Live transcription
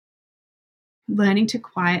learning to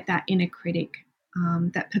quiet that inner critic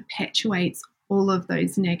that perpetuates all of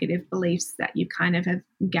those negative beliefs that you kind of have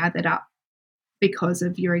gathered up because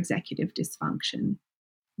of your executive dysfunction.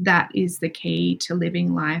 That is the key to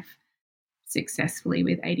living life successfully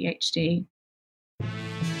with ADHD.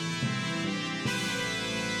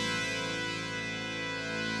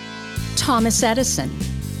 Thomas Edison,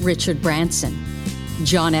 Richard Branson,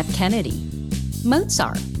 John F. Kennedy,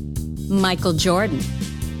 Mozart, Michael Jordan,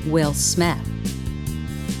 Will Smith.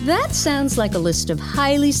 That sounds like a list of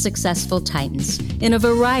highly successful titans in a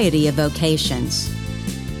variety of vocations.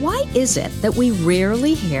 Why is it that we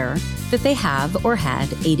rarely hear that they have or had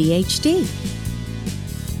ADHD?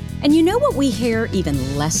 And you know what we hear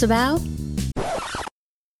even less about?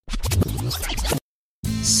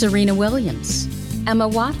 Serena Williams, Emma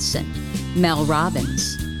Watson, Mel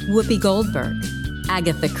Robbins, Whoopi Goldberg,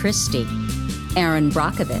 Agatha Christie, Erin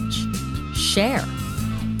Brockovich, Cher.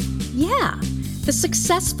 Yeah, the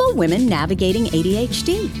successful women navigating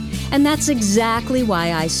ADHD. And that's exactly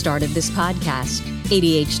why I started this podcast,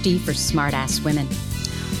 ADHD for Smartass Women.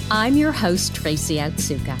 I'm your host, Tracy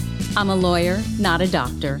Otsuka. I'm a lawyer, not a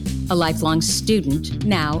doctor, a lifelong student,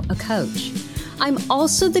 now a coach. I'm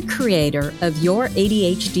also the creator of Your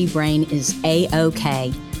ADHD Brain is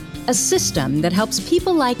A-OK, a system that helps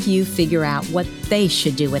people like you figure out what they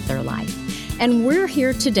should do with their life. And we're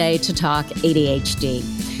here today to talk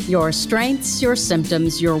ADHD, your strengths, your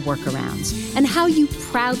symptoms, your workarounds, and how you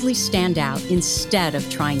proudly stand out instead of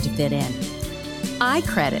trying to fit in. I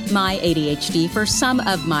credit my ADHD for some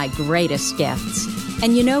of my greatest gifts.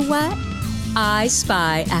 And you know what? I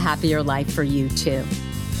spy a happier life for you too.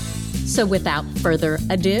 So without further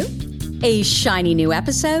ado, a shiny new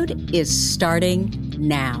episode is starting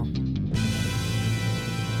now.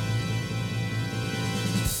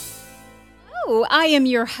 I am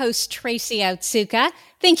your host, Tracy Otsuka.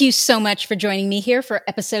 Thank you so much for joining me here for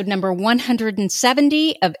episode number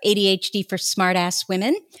 170 of ADHD for Smartass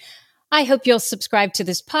Women. I hope you'll subscribe to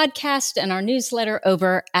this podcast and our newsletter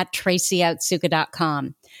over at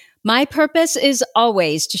tracyotsuka.com. My purpose is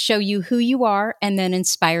always to show you who you are and then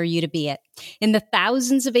inspire you to be it. In the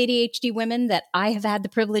thousands of ADHD women that I have had the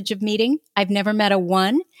privilege of meeting, I've never met a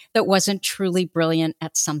one that wasn't truly brilliant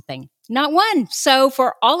at something. Not one. So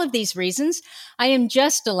for all of these reasons, I am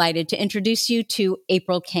just delighted to introduce you to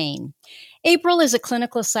April Kane. April is a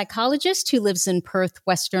clinical psychologist who lives in Perth,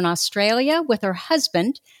 Western Australia with her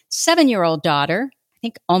husband, 7-year-old daughter, I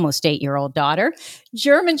think almost 8-year-old daughter,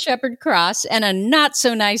 German Shepherd Cross, and a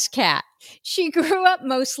not-so-nice cat. She grew up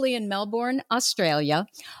mostly in Melbourne, Australia,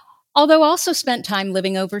 although also spent time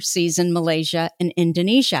living overseas in Malaysia and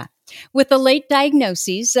Indonesia. With the late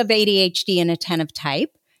diagnoses of ADHD and attentive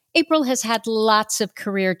type, April has had lots of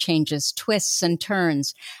career changes, twists, and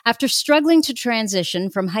turns. After struggling to transition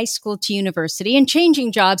from high school to university and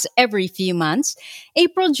changing jobs every few months,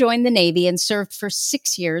 April joined the Navy and served for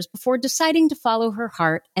 6 years before deciding to follow her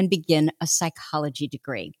heart and begin a psychology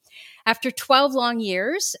degree. After 12 long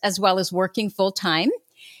years, as well as working full-time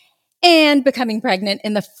and becoming pregnant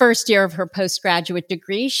in the first year of her postgraduate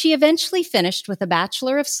degree, she eventually finished with a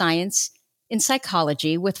Bachelor of Science in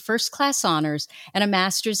psychology with first-class honors and a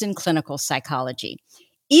master's in clinical psychology.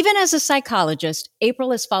 Even as a psychologist,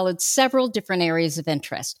 April has followed several different areas of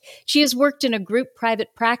interest. She has worked in a group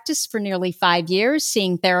private practice for nearly 5 years,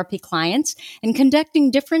 seeing therapy clients and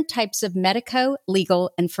conducting different types of medico,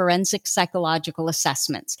 legal, and forensic psychological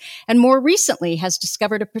assessments, and more recently has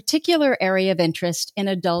discovered a particular area of interest in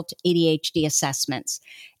adult ADHD assessments.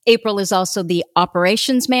 April is also the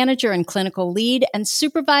operations manager and clinical lead and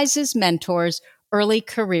supervises, mentors, early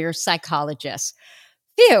career psychologists.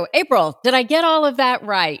 Phew, April, did I get all of that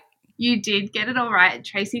right? You did get it all right,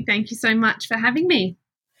 Tracy. Thank you so much for having me.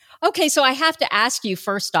 Okay, so I have to ask you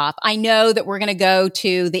first off, I know that we're going to go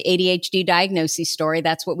to the ADHD diagnosis story.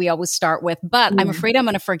 That's what we always start with, but I'm afraid I'm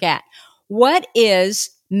going to forget. What is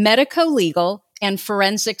medico-legal and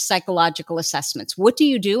forensic psychological assessments? What do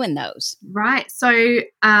you do in those? Right. So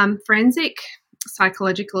forensic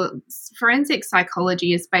psychology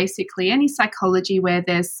is basically any psychology where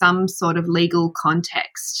there's some sort of legal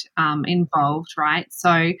context involved, right?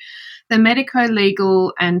 So the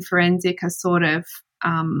medico-legal and forensic are sort of,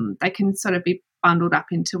 they can sort of be bundled up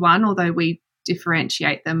into one, although we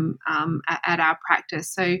differentiate them at our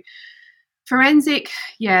practice. So forensic,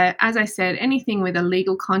 yeah, as I said, anything with a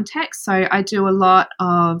legal context. So I do a lot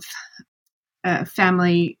of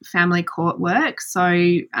family court work.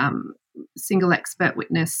 So single expert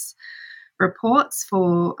witness reports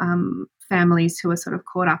for families who are sort of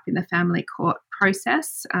caught up in the family court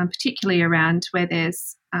process, particularly around where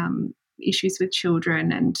there's issues with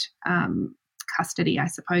children and custody, I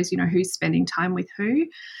suppose, who's spending time with who.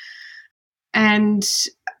 And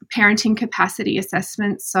parenting capacity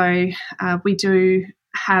assessments. So we do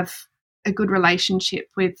have a good relationship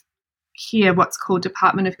with here what's called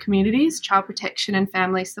Department of Communities, Child Protection and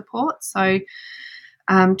Family Support. So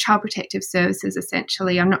Child Protective Services,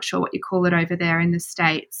 essentially. I'm not sure what you call it over there in the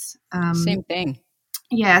States. Same thing.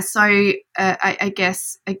 Yeah, so I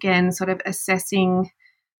guess, again, sort of assessing,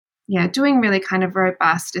 doing really kind of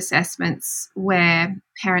robust assessments where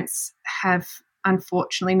parents have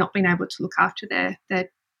unfortunately not been able to look after their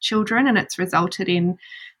children, and it's resulted in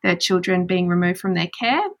their children being removed from their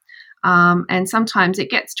care. And sometimes it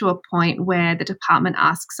gets to a point where the department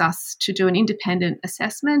asks us to do an independent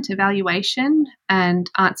assessment, evaluation, and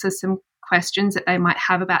answer some questions that they might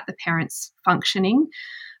have about the parents' functioning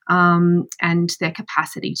and their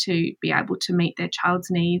capacity to be able to meet their child's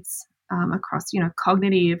needs across,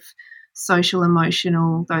 cognitive, social,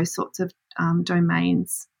 emotional, those sorts of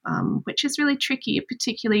domains, which is really tricky,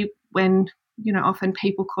 particularly when, often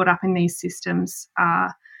people caught up in these systems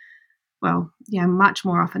are, much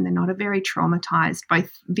more often than not, are very traumatized,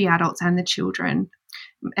 both the adults and the children.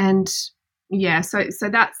 And so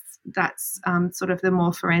that's sort of the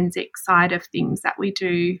more forensic side of things that we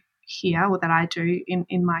do here, or that I do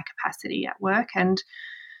in my capacity at work. And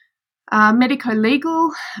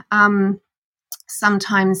medico-legal,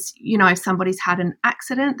 sometimes, if somebody's had an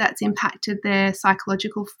accident that's impacted their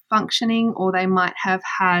psychological functioning, or they might have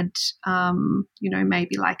had,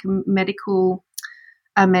 maybe like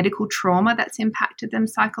a medical trauma that's impacted them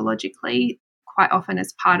psychologically, quite often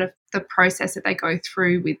as part of the process that they go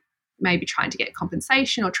through with maybe trying to get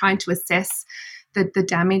compensation or trying to assess the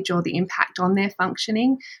damage or the impact on their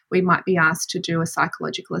functioning, we might be asked to do a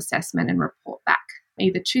psychological assessment and report back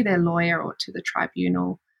either to their lawyer or to the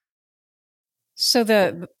tribunal. So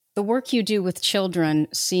the work you do with children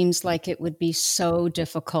seems like it would be so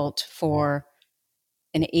difficult for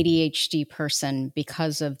an ADHD person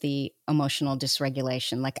because of the emotional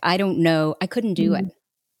dysregulation. Like, I don't know, I couldn't do it.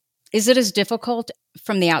 Is it as difficult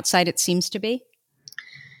from the outside it seems to be?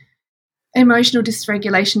 Emotional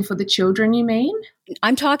dysregulation for the children, you mean?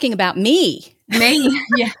 I'm talking about me. Me,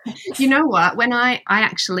 yeah. You know what? When I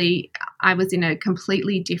was in a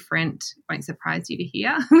completely different, won't surprise you to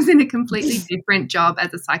hear, I was in a completely different job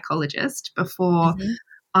as a psychologist before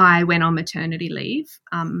I went on maternity leave.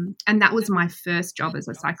 And that was my first job as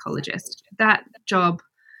a psychologist. That job,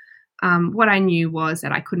 what I knew was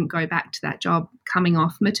that I couldn't go back to that job coming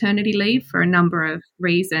off maternity leave for a number of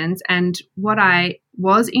reasons. And what I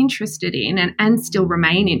was interested in and still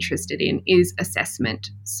remain interested in is assessment.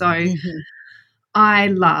 So I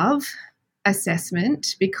love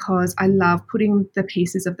assessment because I love putting the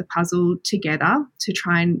pieces of the puzzle together to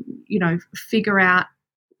try and, figure out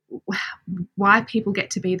why people get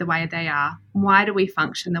to be the way they are. Why do we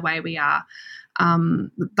function the way we are,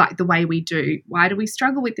 like the way we do? Why do we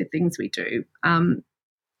struggle with the things we do?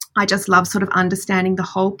 I just love sort of understanding the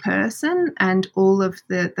whole person and all of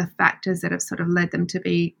the factors that have sort of led them to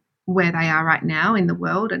be where they are right now in the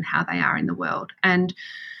world and how they are in the world. And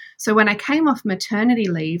so when I came off maternity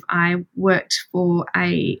leave, I worked for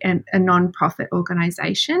a non-profit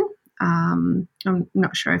organisation. I'm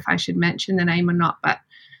not sure if I should mention the name or not, but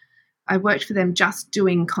I worked for them just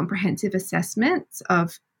doing comprehensive assessments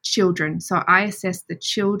of children. So I assessed the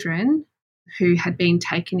children who had been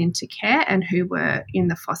taken into care and who were in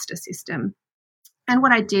the foster system. And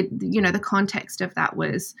what I did, the context of that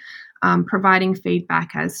was providing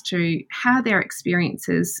feedback as to how their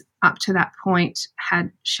experiences up to that point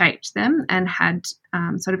had shaped them and had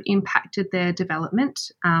sort of impacted their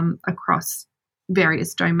development across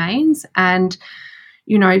various domains, and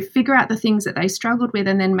figure out the things that they struggled with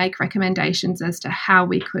and then make recommendations as to how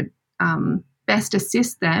we could best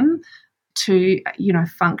assist them to,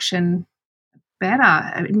 function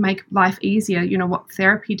better, make life easier. What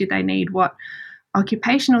therapy did they need? What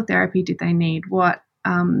occupational therapy did they need? What,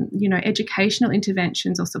 educational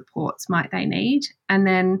interventions or supports might they need? And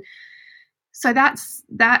then, so that's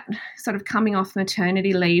that sort of coming off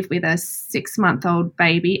maternity leave with a 6-month-old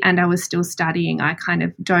baby, and I was still studying. I kind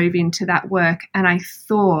of dove into that work, and I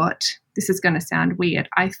thought, this is going to sound weird,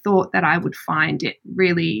 I thought that I would find it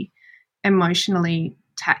really emotionally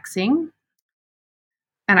taxing.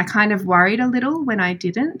 And I kind of worried a little when I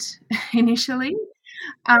didn't initially,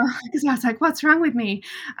 because I was like, what's wrong with me?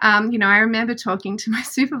 I remember talking to my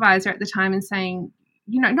supervisor at the time and saying,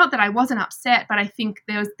 not that I wasn't upset, but I think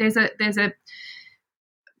there's a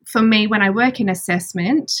for me, when I work in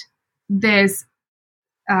assessment, there's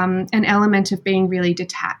an element of being really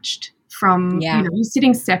detached from, you're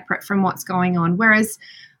sitting separate from what's going on. Whereas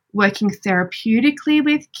working therapeutically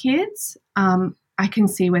with kids, I can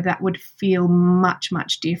see where that would feel much,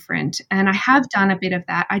 much different. And I have done a bit of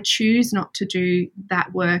that. I choose not to do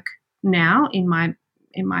that work now in my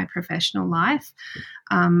professional life.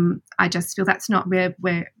 I just feel that's not where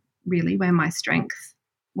my strength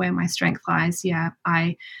lies. Yeah,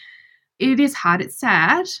 it is hard. It's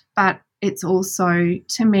sad, but it's also,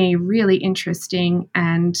 to me, really interesting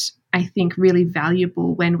and I think really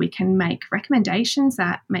valuable when we can make recommendations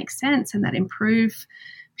that make sense and that improve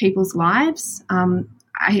people's lives.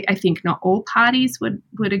 I think not all parties would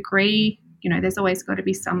agree. There's always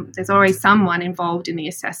someone involved in the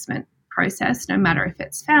assessment process, no matter if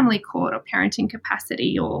it's family court or parenting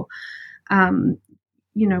capacity or,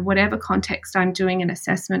 whatever context I'm doing an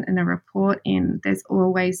assessment and a report in, there's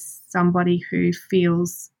always somebody who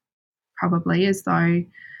feels probably as though,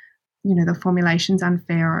 the formulation's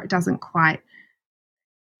unfair or it doesn't quite,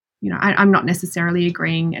 I'm not necessarily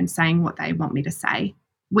agreeing and saying what they want me to say,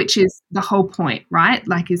 which is the whole point, right?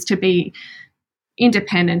 Like, is to be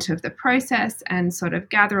independent of the process and sort of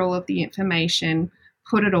gather all of the information,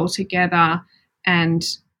 put it all together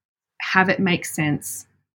and have it make sense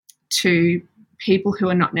to people who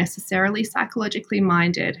are not necessarily psychologically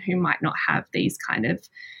minded, who might not have these kind of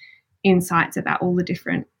insights about all the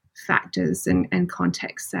different factors and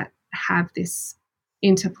contexts that have this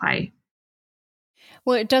interplay.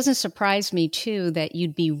 Well, it doesn't surprise me, too, that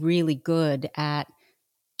you'd be really good at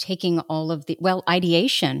taking all of the,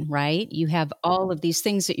 ideation, right? You have all of these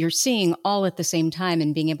things that you're seeing all at the same time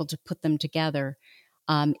and being able to put them together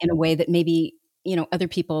in a way that maybe, other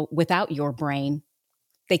people without your brain,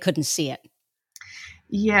 they couldn't see it.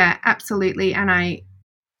 Yeah, absolutely. And I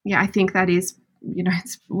think that is,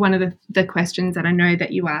 it's one of the questions that I know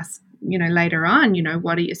that you ask, later on,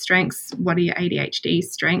 what are your strengths? What are your ADHD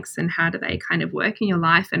strengths and how do they kind of work in your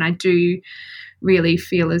life? And I do really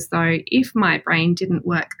feel as though if my brain didn't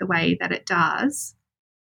work the way that it does,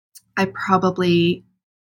 I probably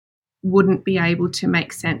wouldn't be able to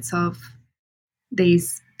make sense of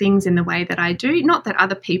these things in the way that I do. Not that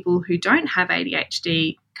other people who don't have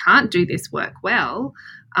ADHD can't do this work well,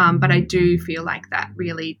 but I do feel like that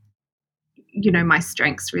really, my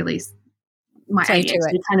strengths really, my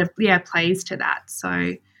ADHD kind of, plays to that.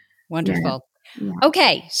 So wonderful. Yeah.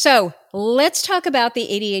 Okay, so let's talk about the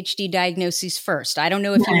ADHD diagnoses first. I don't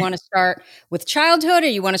know if you want to start with childhood or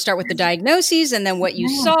you want to start with the diagnoses and then what you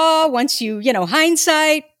saw once you,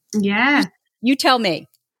 hindsight. Yeah. You tell me.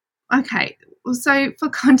 Okay. Well, so for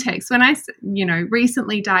context, when I,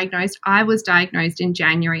 recently diagnosed, I was diagnosed in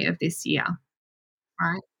January of this year.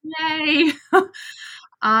 Right.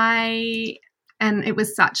 Yay. And it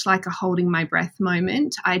was such like a holding my breath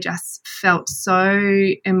moment. I just felt so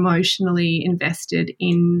emotionally invested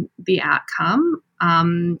in the outcome.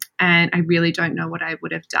 And I really don't know what I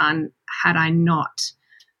would have done had I not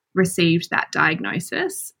received that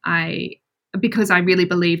diagnosis. Because I really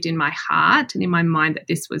believed in my heart and in my mind that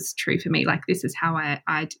this was true for me. Like, this is how I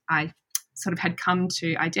sort of had come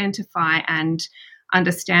to identify and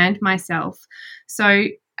understand myself. So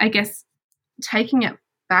I guess taking it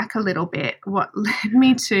back a little bit, what led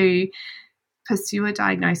me to pursue a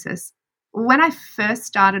diagnosis, when I first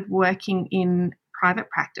started working in private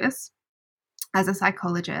practice as a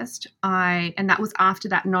psychologist, and that was after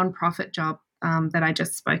that nonprofit job that I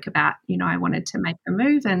just spoke about. I wanted to make the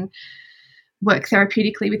move and work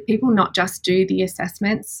therapeutically with people, not just do the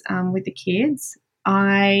assessments with the kids.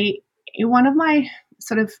 One of my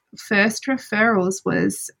sort of first referrals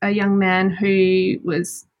was a young man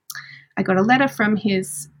I got a letter from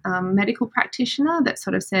his medical practitioner that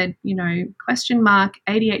sort of said,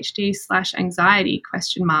 ADHD/anxiety,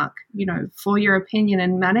 for your opinion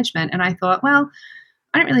and management. And I thought, well,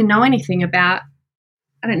 I don't really know I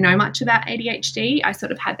don't know much about ADHD. I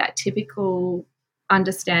sort of had that typical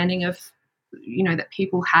understanding of, that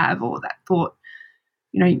people have, or that thought,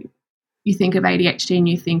 you think of ADHD and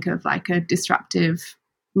you think of like a disruptive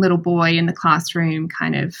little boy in the classroom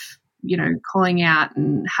kind of, calling out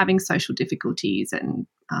and having social difficulties and,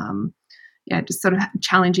 just sort of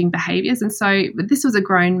challenging behaviors. And so this was a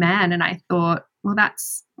grown man, and I thought, well,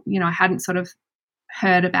 that's, I hadn't sort of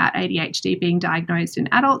heard about ADHD being diagnosed in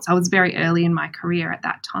adults. I was very early in my career at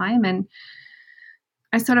that time. And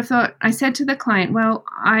I sort of thought, I said to the client, well,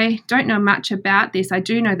 I don't know much about this. I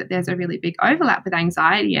do know that there's a really big overlap with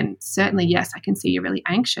anxiety. And certainly, yes, I can see you're really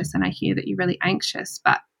anxious and I hear that you're really anxious.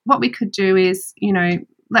 But what we could do is,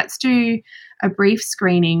 let's do a brief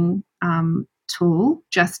screening tool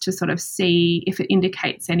just to sort of see if it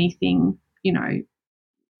indicates anything,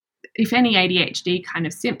 if any ADHD kind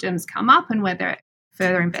of symptoms come up and whether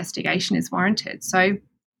further investigation is warranted. So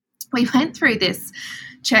we went through this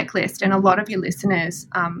checklist, and a lot of your listeners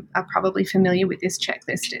are probably familiar with this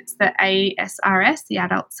checklist. It's the ASRS, the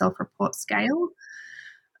Adult Self-Report Scale.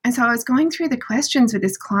 And so I was going through the questions with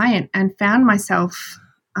this client and found myself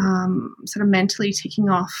sort of mentally ticking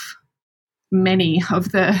off many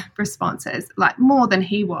of the responses, like more than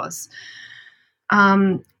he was.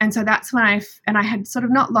 And so that's when I had sort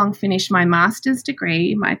of not long finished my master's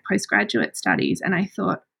degree, my postgraduate studies, and I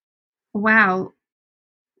thought, wow,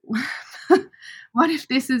 what if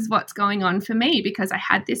this is what's going on for me? Because I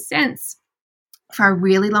had this sense for a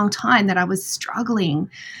really long time that I was struggling,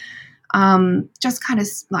 just kind of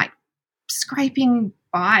like scraping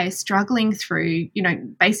by, struggling through,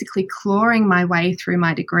 basically clawing my way through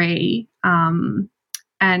my degree,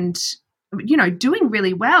 and, doing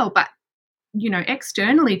really well, but,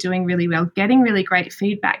 externally doing really well, getting really great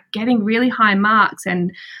feedback, getting really high marks,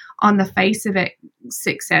 and on the face of it,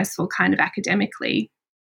 successful kind of academically.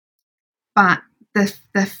 But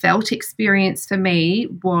the felt experience for me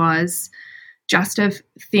was just of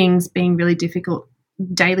things being really difficult,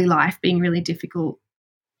 daily life being really difficult,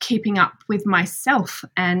 keeping up with myself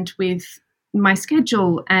and with my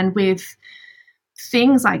schedule and with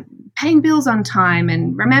things like paying bills on time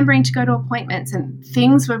and remembering to go to appointments, and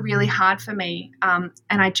things were really hard for me. And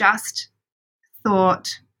I just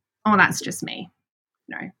thought, oh, that's just me.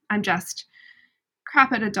 No, I'm just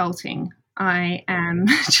crap at adulting. I am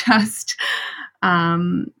just,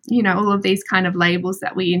 all of these kind of labels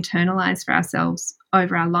that we internalize for ourselves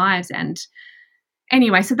over our lives. And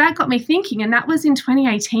anyway, so that got me thinking, and that was in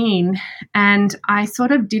 2018. And I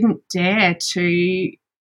sort of didn't dare to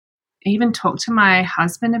even talk to my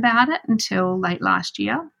husband about it until late last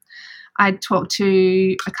year. I talked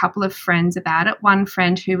to a couple of friends about it. One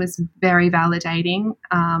friend who was very validating,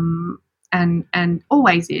 and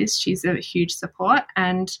always is. She's a huge support.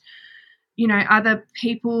 And, other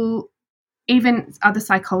people, even other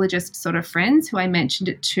psychologist sort of friends who I mentioned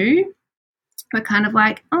it to, were kind of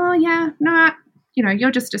like, oh, yeah, no, you're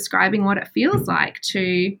just describing what it feels like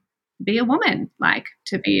to be a woman, like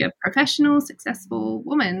to be a professional, successful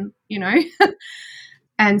woman,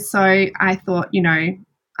 And so I thought,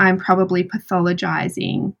 I'm probably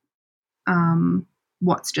pathologizing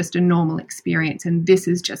what's just a normal experience. And this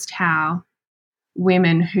is just how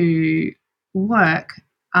women who work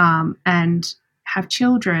and have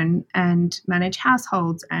children and manage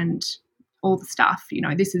households and all the stuff,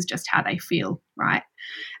 this is just how they feel, right?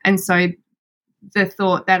 And so the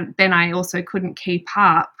thought that then I also couldn't keep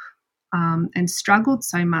up and struggled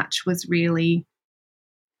so much was really,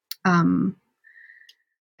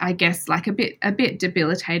 I guess, like a bit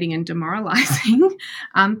debilitating and demoralizing.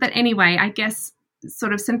 But anyway, I guess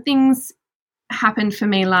sort of some things happened for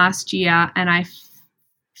me last year, and I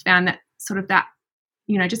found that sort of that,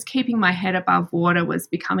 just keeping my head above water was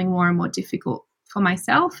becoming more and more difficult for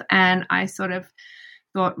myself. And I sort of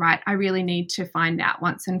thought, right, I really need to find out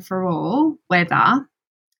once and for all whether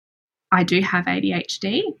I do have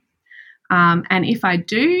ADHD. And if I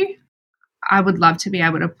do, I would love to be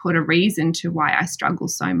able to put a reason to why I struggle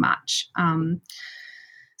so much.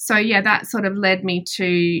 So, yeah, that sort of led me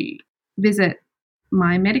to visit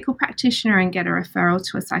my medical practitioner and get a referral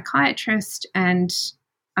to a psychiatrist and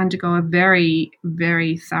undergo a very,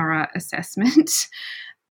 very thorough assessment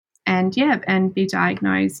and be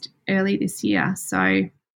diagnosed early this year. So,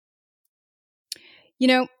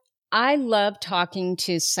 I love talking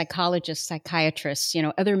to psychologists, psychiatrists,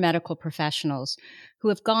 other medical professionals who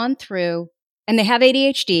have gone through, and they have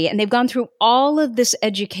ADHD, and they've gone through all of this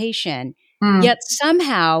education, yet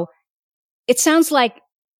somehow it sounds like,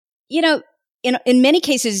 in many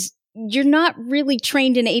cases, you're not really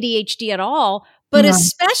trained in ADHD at all, but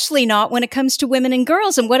especially not when it comes to women and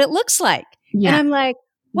girls and what it looks like. Yeah. And I'm like,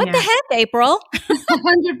 what the heck, April?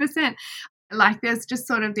 100%. Like there's just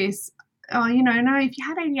sort of this, no, if you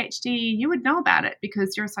had ADHD, you would know about it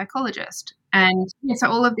because you're a psychologist. And so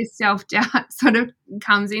all of this self-doubt sort of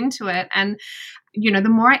comes into it. And, the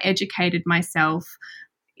more I educated myself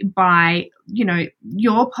by,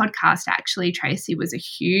 your podcast actually, Tracy, was a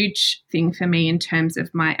huge thing for me in terms of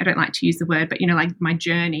my, I don't like to use the word, but, like my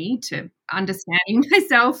journey to understanding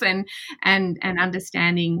myself and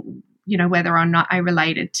understanding, whether or not I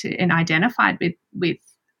related to and identified with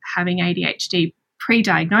having ADHD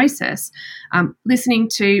pre-diagnosis, listening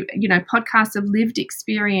to, podcasts of lived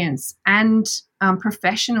experience and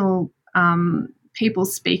professional people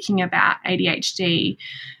speaking about ADHD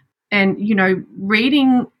and,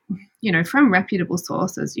 reading, from reputable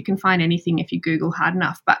sources. You can find anything if you Google hard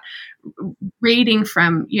enough, but reading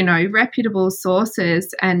from, reputable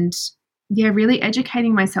sources and, really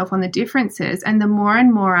educating myself on the differences. And the more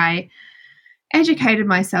and more I educated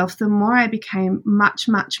myself, the more I became much,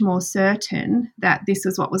 much more certain that this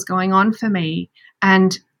is what was going on for me.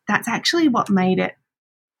 And that's actually what made it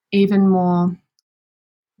even more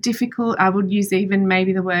difficult. I would use even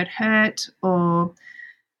maybe the word hurt, or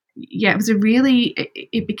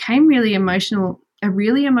it became really emotional, a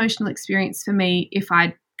really emotional experience for me if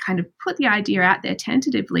I'd kind of put the idea out there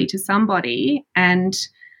tentatively to somebody and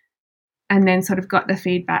then sort of got the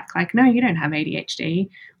feedback like, no, you don't have ADHD,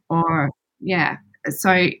 or kind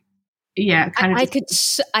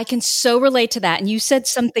of. I can so relate to that. And you said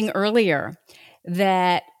something earlier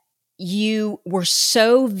that you were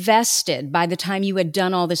so vested by the time you had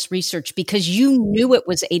done all this research because you knew it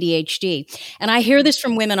was ADHD. And I hear this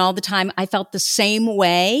from women all the time. I felt the same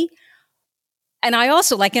way. And I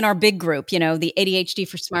also, like in our big group, the ADHD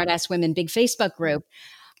for Smartass Women big Facebook group,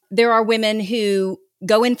 there are women who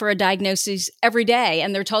go in for a diagnosis every day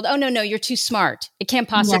and they're told, oh, no, you're too smart. It can't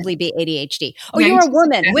possibly be ADHD. Oh, you're a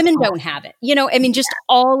woman. Women don't have it. Just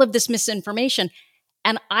all of this misinformation.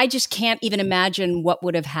 And I just can't even imagine what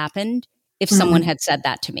would have happened if someone had said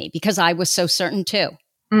that to me, because I was so certain too.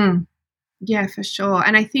 Yeah, for sure.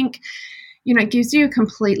 And I think, it gives you a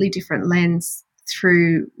completely different lens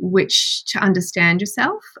through which to understand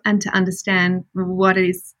yourself and to understand what it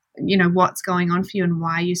is, what's going on for you and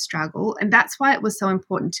why you struggle. And that's why it was so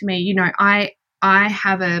important to me. I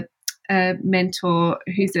have a mentor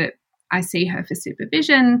I see her for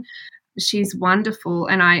supervision. She's wonderful.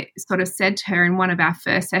 And I sort of said to her in one of our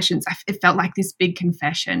first sessions, it felt like this big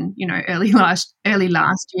confession, early last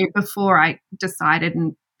year before I decided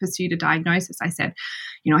and pursued a diagnosis. I said,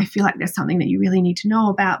 I feel like there's something that you really need to know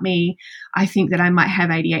about me. I think that I might have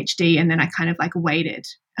ADHD. And then I kind of like waited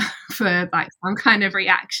for like some kind of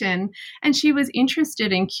reaction. And she was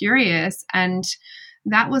interested and curious, and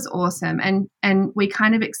that was awesome. And we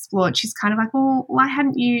kind of explored. She's kind of like, well, why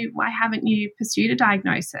haven't you pursued a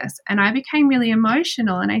diagnosis? And I became really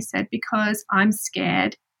emotional. And I said, because I'm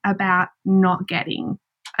scared about not getting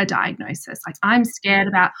a diagnosis. Like, I'm scared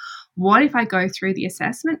about, what if I go through the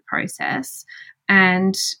assessment process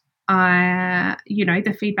and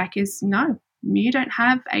the feedback is, no, you don't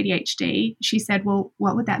have ADHD. She said, well,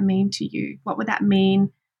 what would that mean to you? What would that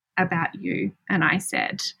mean about you? And I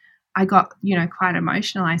said, I got, quite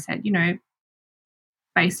emotional. I said,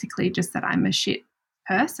 basically just that I'm a shit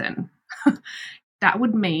person. That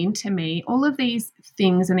would mean to me all of these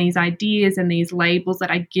things and these ideas and these labels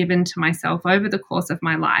that I'd given to myself over the course of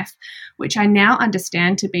my life, which I now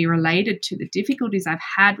understand to be related to the difficulties I've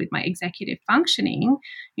had with my executive functioning,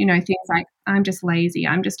 things like, I'm just lazy,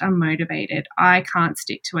 I'm just unmotivated, I can't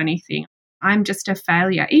stick to anything, I'm just a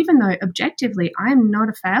failure, even though objectively I'm not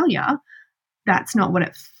a failure. That's not what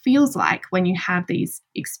it feels like when you have these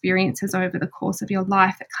experiences over the course of your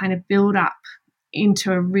life that kind of build up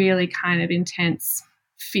into a really kind of intense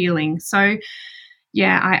feeling. So,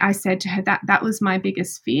 I said to her that was my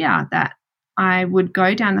biggest fear, that I would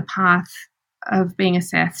go down the path of being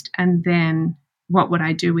assessed, and then what would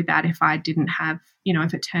I do with that if I didn't have,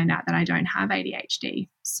 if it turned out that I don't have ADHD.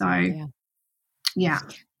 So, yeah.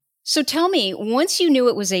 So tell me, once you knew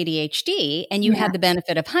it was ADHD and you had the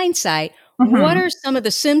benefit of hindsight, what are some of the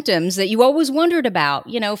symptoms that you always wondered about,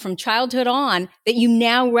 from childhood on, that you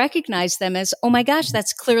now recognize them as, oh my gosh,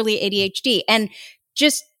 that's clearly ADHD? And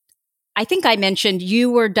just, I think I mentioned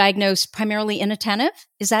you were diagnosed primarily inattentive.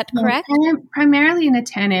 Is that correct? Primarily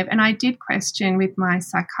inattentive. And I did question with my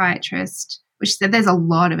psychiatrist, which said there's a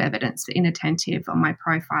lot of evidence for inattentive on my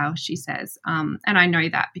profile, she says. And I know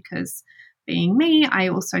that because, being me, I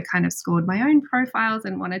also kind of scored my own profiles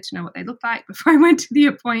and wanted to know what they looked like before I went to the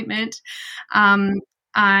appointment.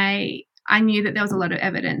 I knew that there was a lot of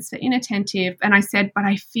evidence for inattentive, and I said, but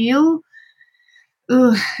I feel,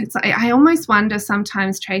 it's like, I almost wonder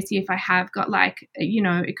sometimes, Tracy, if I have got like,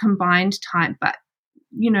 a combined type, but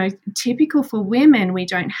typical for women, we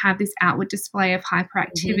don't have this outward display of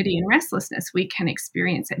hyperactivity and restlessness. We can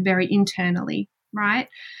experience it very internally, right?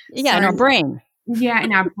 Yeah, in our brain. Yeah,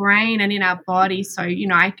 in our brain and in our body. So,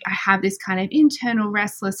 I have this kind of internal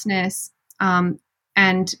restlessness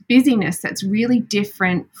and busyness that's really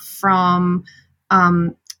different from,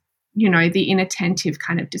 the inattentive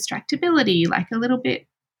kind of distractibility, like a little bit,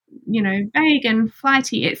 vague and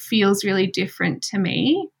flighty. It feels really different to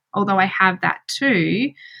me, although I have that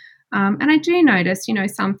too. And I do notice,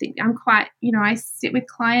 something, I'm quite, I sit with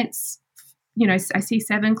clients, I see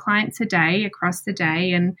 7 clients a day across the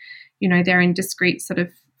day, and they're in discrete sort of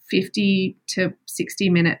 50 to 60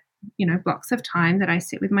 minute, blocks of time that I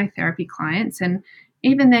sit with my therapy clients. And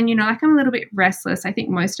even then, like, I'm a little bit restless. I think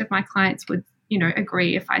most of my clients would,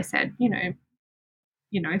 agree if I said,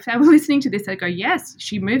 if they were listening to this, they'd go, yes,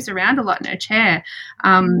 she moves around a lot in her chair.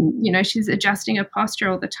 She's adjusting her posture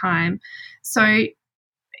all the time. So,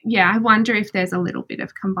 yeah, I wonder if there's a little bit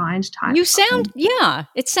of combined type.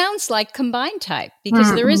 It sounds like combined type,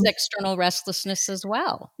 because there is external restlessness as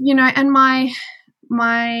well. And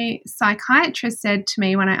my psychiatrist said to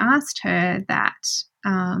me when I asked her that,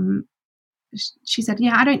 she said,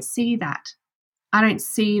 yeah, I don't see that. I don't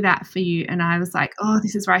see that for you. And I was like, oh,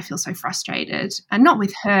 this is where I feel so frustrated. And not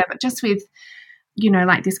with her, but just with,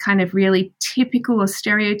 like this kind of really typical or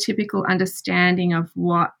stereotypical understanding of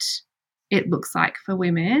what it looks like for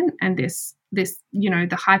women. And this, the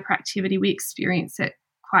hyperactivity, we experience it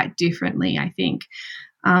quite differently, I think.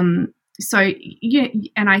 So, yeah,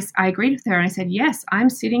 and I agreed with her, and I said, yes, I'm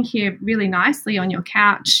sitting here really nicely on your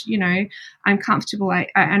couch, I'm comfortable.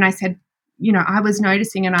 And I said, I was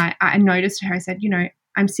noticing, and I noticed her, I said,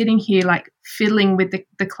 I'm sitting here like fiddling with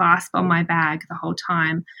the clasp on my bag the whole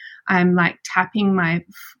time. I'm like tapping I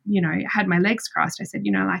had my legs crossed. I said,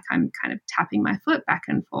 like I'm kind of tapping my foot back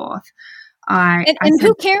and forth. I said,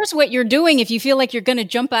 who cares what you're doing if you feel like you're going to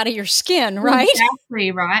jump out of your skin, right?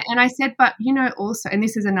 Exactly, right. And I said, but, also, and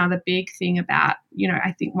this is another big thing about,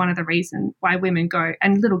 I think one of the reasons why women go,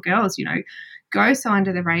 and little girls, go so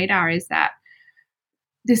under the radar, is that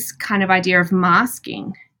this kind of idea of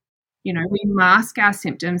masking. We mask our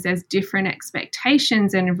symptoms. There's different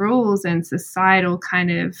expectations and rules and societal kind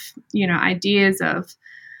of, ideas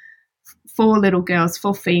for little girls,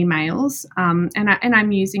 for females. And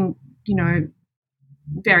I'm using,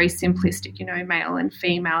 very simplistic, male and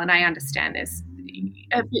female. And I understand there's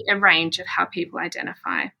a range of how people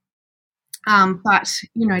identify. But,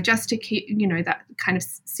 just to keep, that kind of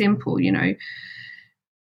simple,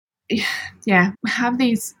 have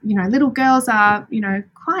these, little girls are,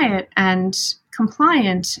 quiet and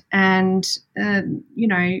compliant and,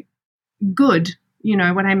 good,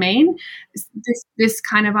 what I mean? This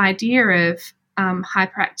kind of idea of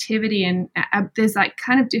hyperactivity, and there's like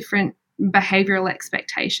kind of different behavioral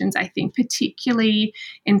expectations, I think, particularly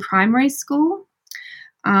in primary school.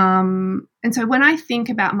 And so when I think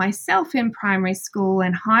about myself in primary school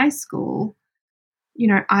and high school,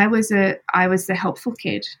 I was the helpful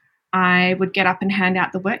kid. I would get up and hand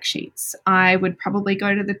out the worksheets. I would probably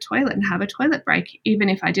go to the toilet and have a toilet break, even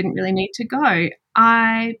if I didn't really need to go.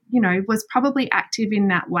 I, was probably active in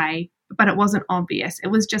that way, but it wasn't obvious. It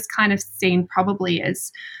was just kind of seen probably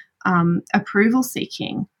as approval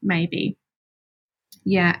seeking, maybe.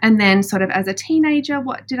 Yeah. And then sort of as a teenager,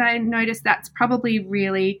 what did I notice? That's probably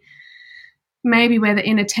really maybe where the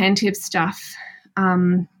inattentive stuff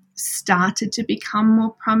started to become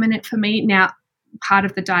more prominent for me. Now, part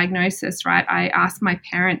of the diagnosis, right, I asked my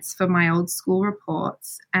parents for my old school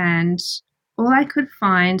reports, and all I could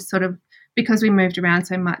find, sort of, because we moved around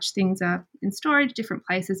so much, things are in storage, different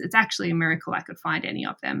places. It's actually a miracle I could find any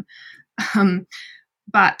of them.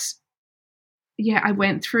 But yeah, I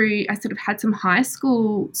sort of had some high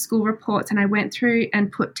school reports, and I went through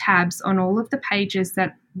and put tabs on all of the pages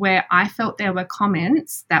where I felt there were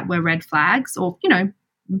comments that were red flags, or,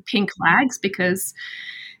 pink flags, because,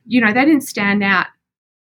 they didn't stand out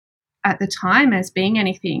at the time as being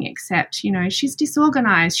anything except, she's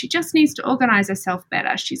disorganized. She just needs to organize herself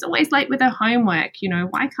better. She's always late with her homework.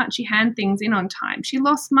 Why can't she hand things in on time? She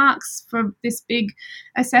lost marks for this big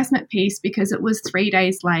assessment piece because it was 3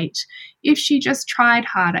 days late. If she just tried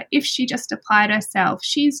harder, if she just applied herself,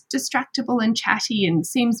 she's distractible and chatty and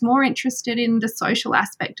seems more interested in the social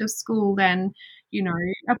aspect of school than,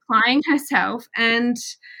 applying herself. And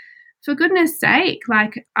for goodness sake,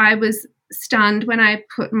 like, I was stunned when I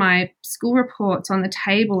put my school reports on the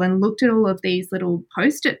table and looked at all of these little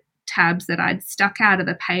Post-it tabs that I'd stuck out of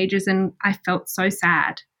the pages, and I felt so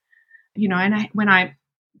sad, and when I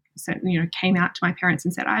came out to my parents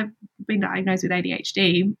and said, I've been diagnosed with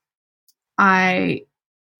ADHD, I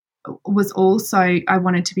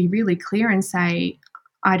wanted to be really clear and say,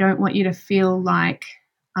 I don't want you to feel like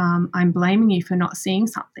I'm blaming you for not seeing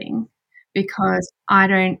something, because I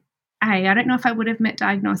don't know if I would have met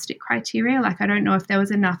diagnostic criteria. Like, I don't know if there was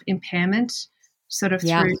enough impairment sort of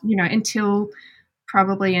through, until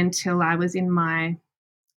I was in my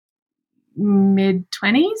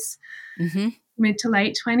mid-20s, mid to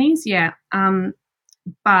late 20s. Yeah. And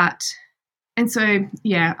so,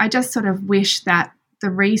 yeah, I just sort of wish that the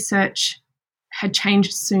research had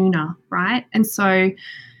changed sooner, right? And so,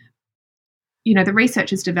 the research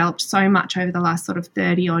has developed so much over the last sort of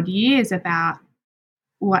 30 odd years about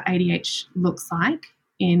what ADHD looks like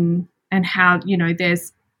and how,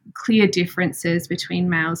 there's clear differences between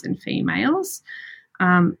males and females.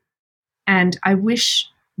 And I wish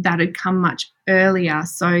that had come much earlier,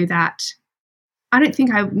 so that I don't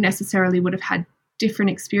think I necessarily would have had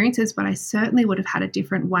different experiences, but I certainly would have had a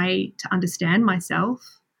different way to understand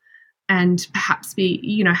myself and perhaps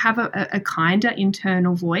have a kinder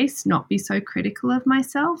internal voice, not be so critical of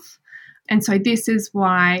myself. And so this is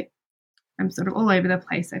why I'm sort of all over the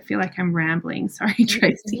place. I feel like I'm rambling. Sorry,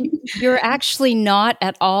 Tracy. You're actually not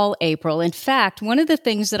at all, April. In fact, one of the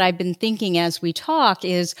things that I've been thinking as we talk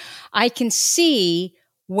is I can see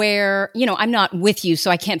where, I'm not with you, so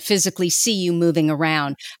I can't physically see you moving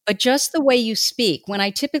around, but just the way you speak. When I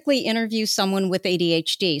typically interview someone with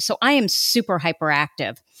ADHD, so I am super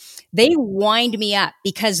hyperactive, they wind me up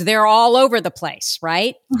because they're all over the place,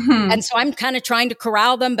 right? Mm-hmm. And so I'm kind of trying to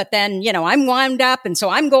corral them, but then, I'm wound up, and so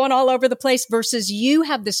I'm going all over the place, versus you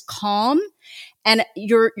have this calm, and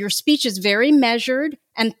your speech is very measured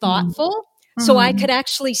and thoughtful. Mm-hmm. So I could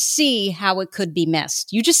actually see how it could be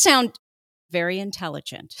missed. You just sound very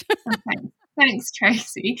intelligent. Okay. Thanks,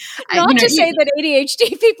 Tracy. Not to say that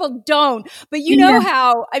ADHD people don't, but you know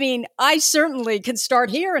how, I certainly can start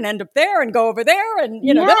here and end up there and go over there and,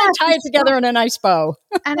 then I'll tie it together in a nice bow.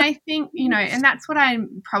 And I think, and that's what I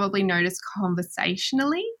probably noticed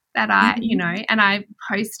conversationally that I, and I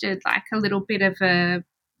posted like a little bit of a,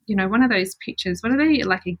 one of those pictures, what are they,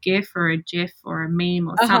 like a GIF or a GIF or a meme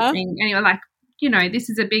or something. Anyway, like, this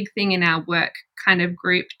is a big thing in our work kind of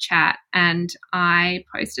group chat. And I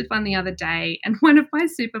posted one the other day, and one of my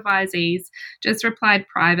supervisees just replied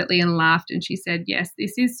privately and laughed. And she said, yes,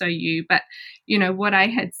 this is so you. But, what I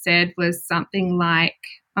had said was something like,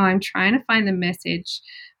 I'm trying to find the message,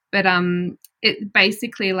 but it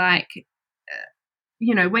basically like,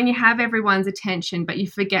 when you have everyone's attention, but you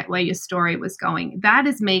forget where your story was going, that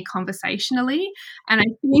is me conversationally. And I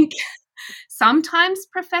think sometimes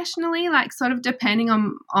professionally, like sort of depending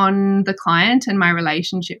on the client and my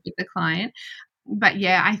relationship with the client. But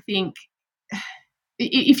yeah, I think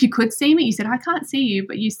if you could see me, you said, I can't see you,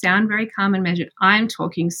 but you sound very calm and measured. I'm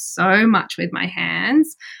talking so much with my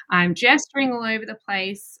hands. I'm gesturing all over the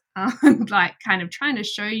place. Like kind of trying to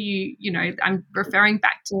show you, I'm referring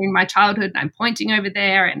back to my childhood and I'm pointing over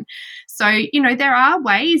there. And so, there are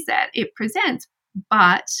ways that it presents,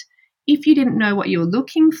 but if you didn't know what you were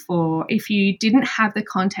looking for, if you didn't have the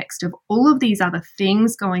context of all of these other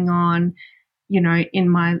things going on,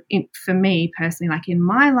 for me personally, like in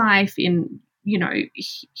my life, in,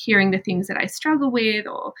 hearing the things that I struggle with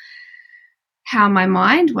or how my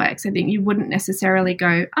mind works, I think you wouldn't necessarily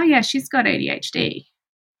go, oh yeah, she's got ADHD,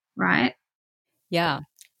 right? Yeah.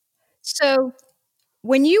 So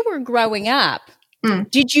when you were growing up,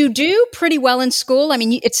 did you do pretty well in school?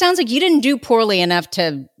 It sounds like you didn't do poorly enough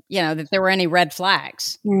to, that there were any red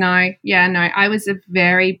flags. No. I was a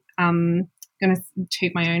very, going to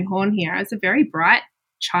toot my own horn here. I was a very bright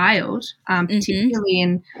child, particularly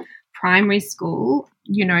in primary school.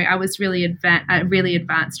 I was really a really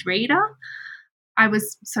advanced reader. I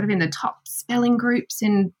was sort of in the top spelling groups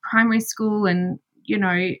in primary school, and,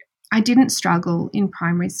 I didn't struggle in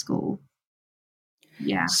primary school.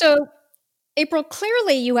 Yeah. So, April,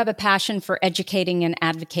 clearly you have a passion for educating and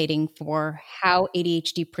advocating for how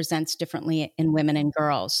ADHD presents differently in women and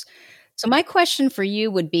girls. So my question for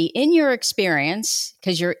you would be, in your experience,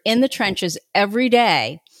 because you're in the trenches every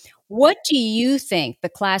day, what do you think the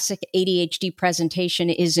classic ADHD presentation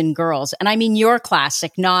is in girls? And I mean your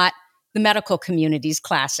classic, not the medical community's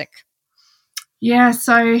classic. Yeah,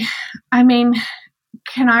 so,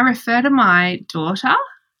 can I refer to my daughter?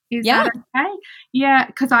 Is that okay? Yeah,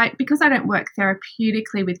 because I don't work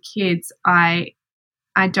therapeutically with kids, I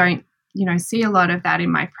don't, see a lot of that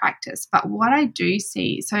in my practice. But what I do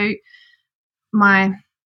see, so I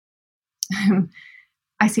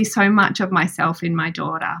see so much of myself in my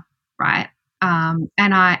daughter, right?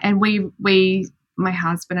 And we my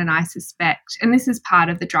husband and I suspect, and this is part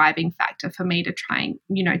of the driving factor for me to try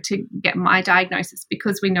and, to get my diagnosis,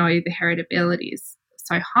 because we know the heritability is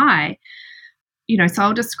so high. So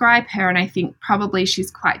I'll describe her, and I think probably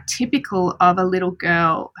she's quite typical of a little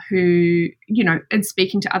girl who, and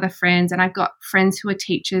speaking to other friends, and I've got friends who are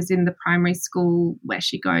teachers in the primary school where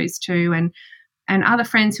she goes to, and other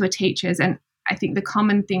friends who are teachers, and I think the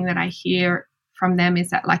common thing that I hear from them is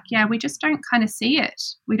that, like, yeah, we just don't kind of see it.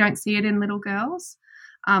 We don't see it in little girls.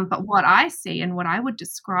 But what I see and what I would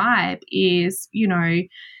describe is,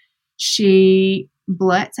 she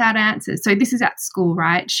blurts out answers. So this is at school,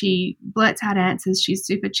 right? She blurts out answers. She's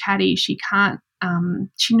super chatty. She can't,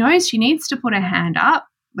 she knows she needs to put her hand up,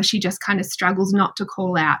 but she just kind of struggles not to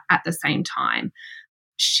call out at the same time.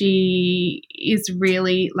 She is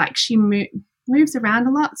really like, she moves around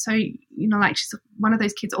a lot. So, like she's one of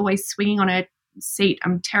those kids always swinging on her seat.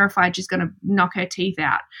 I'm terrified she's going to knock her teeth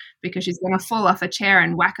out because she's going to fall off a chair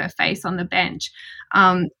and whack her face on the bench.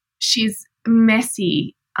 She's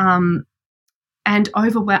messy and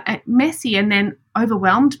messy and then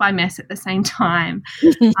overwhelmed by mess at the same time.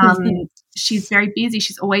 She's very busy.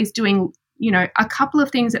 She's always doing, a couple of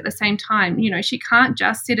things at the same time. She can't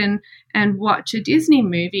just sit and watch a Disney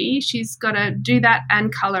movie. She's got to do that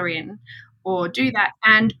and color in, or do that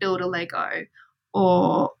and build a Lego,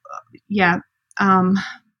 or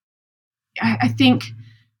I think,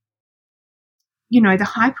 the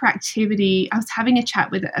hyperactivity. I was having a chat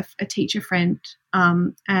with a teacher friend,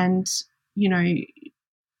 and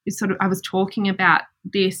I was talking about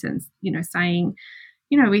this and saying,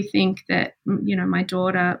 we think that my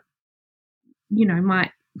daughter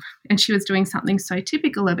might, and she was doing something so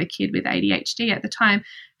typical of a kid with ADHD at the time.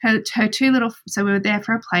 Her two little, so we were there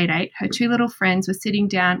for a play date. Her two little friends were sitting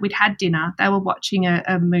down. We'd had dinner. They were watching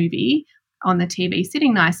a movie on the TV,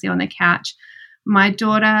 sitting nicely on the couch. My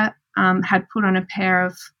daughter had put on a pair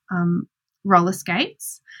of roller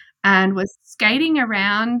skates and was skating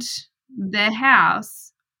around their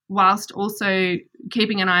house whilst also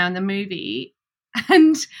keeping an eye on the movie.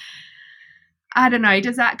 And I don't know,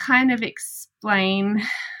 does that kind of explain?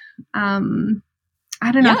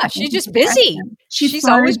 I don't know. Yeah, she's just busy. She's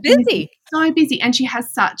so always busy. So busy. And she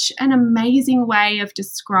has such an amazing way of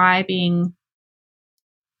describing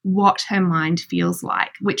what her mind feels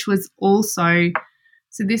like, which was also,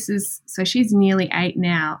 so she's nearly 8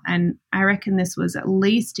 now, and I reckon this was at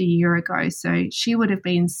least a year ago. So she would have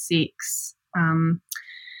been 6. And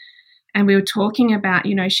we were talking about,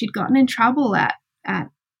 she'd gotten in trouble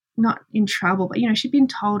not in trouble, but, she'd been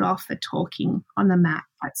told off for talking on the mat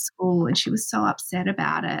at school, and she was so upset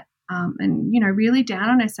about it, and, really down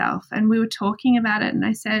on herself. And we were talking about it, and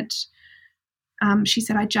I said, she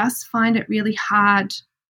said, I just find it really hard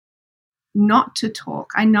not to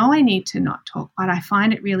talk. I know I need to not talk, but I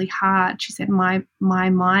find it really hard. She said, my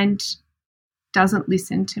mind doesn't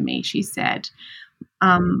listen to me. She said,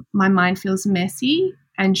 my mind feels messy.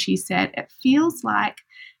 And she said, it feels like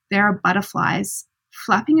there are butterflies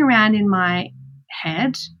flapping around in my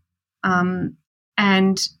head. And,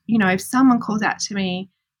 if someone calls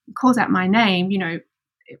out my name, it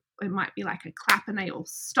might be like a clap and they all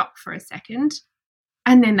stop for a second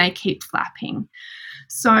and then they keep flapping.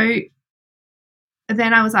 So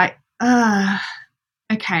then I was like,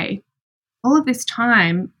 okay, all of this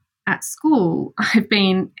time at school, I've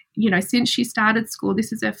been, since she started school,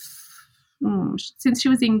 this is since she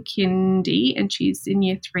was in kindy and she's in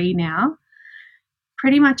year 3 now,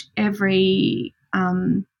 pretty much every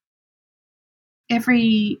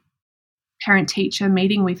parent-teacher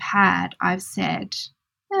meeting we've had, I've said,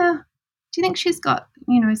 do you think she's got,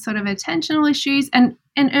 sort of attentional issues? And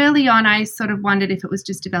early on, I sort of wondered if it was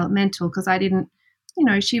just developmental, because I didn't,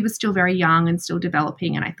 she was still very young and still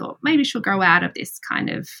developing, and I thought maybe she'll grow out of this kind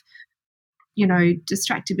of,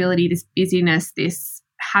 distractibility, this busyness, this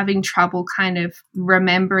having trouble kind of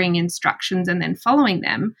remembering instructions and then following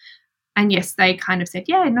them. And yes, they kind of said,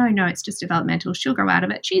 no, it's just developmental. She'll grow out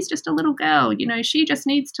of it. She's just a little girl. She just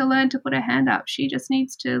needs to learn to put her hand up. She just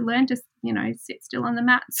needs to learn to, sit still on the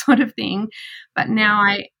mat sort of thing. But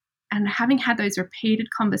now and having had those repeated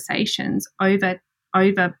conversations over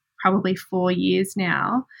probably 4 years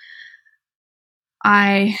now,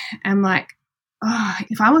 I am like,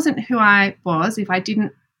 if I wasn't who I was, if I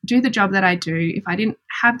didn't do the job that I do, if I didn't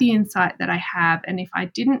have the insight that I have, and if I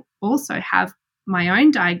didn't also have my own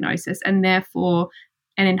diagnosis and therefore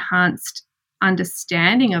an enhanced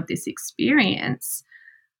understanding of this experience,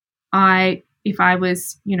 if I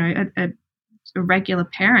was, a regular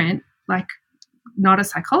parent, like not a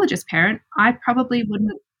psychologist parent, I probably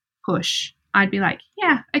wouldn't push. I'd be like,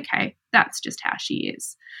 yeah, okay, that's just how she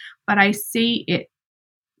is. But I see it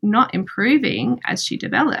not improving as she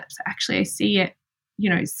develops. Actually, I see it,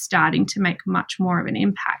 starting to make much more of an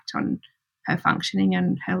impact on her functioning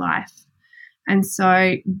and her life. And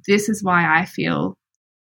so this is why I feel,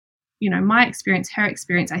 my experience, her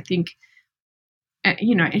experience, I think,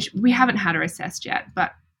 we haven't had her assessed yet,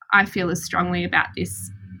 but I feel as strongly about this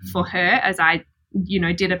for her as I,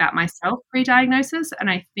 did about myself pre-diagnosis. And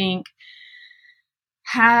I think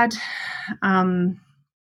I've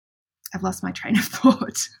lost my train of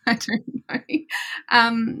thought. I don't know.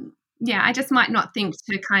 I just might not think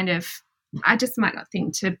to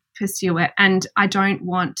pursue it. And I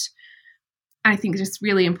think it's just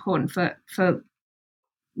really important for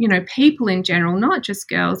people in general, not just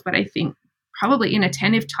girls, but I think probably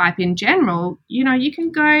inattentive type in general, you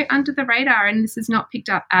can go under the radar and this is not picked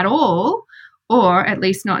up at all, or at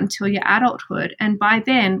least not until your adulthood. And by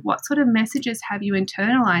then, what sort of messages have you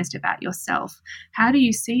internalized about yourself? How do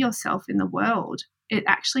you see yourself in the world? It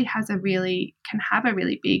actually can have a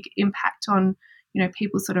really big impact on,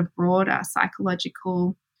 people's sort of broader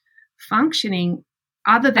psychological functioning,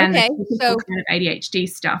 other than the typical kind of ADHD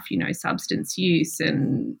stuff, substance use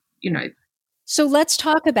and, So let's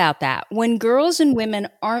talk about that. When girls and women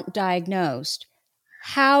aren't diagnosed,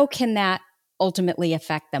 how can that ultimately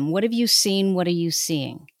affect them? What have you seen? What are you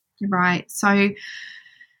seeing? Right. So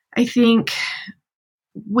I think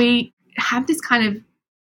we have this kind of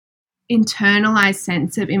internalized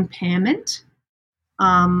sense of impairment.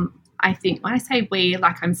 I think when I say we,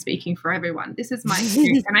 like I'm speaking for everyone, this is my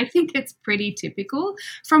experience. And I think it's pretty typical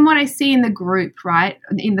from what I see in the group, right?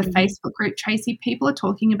 In the Facebook group, Tracy, people are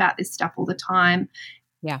talking about this stuff all the time.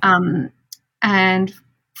 Yeah. And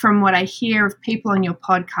from what I hear of people on your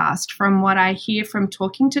podcast, from what I hear from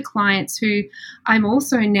talking to clients who I'm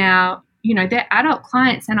also now, they're adult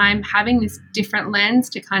clients, and I'm having this different lens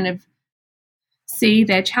to kind of see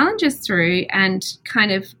their challenges through, and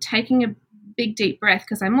kind of taking a big deep breath,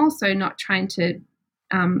 because I'm also not trying to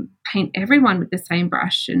paint everyone with the same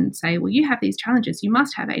brush and say, well, you have these challenges, you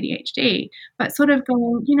must have ADHD, but sort of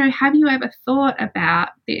going, have you ever thought about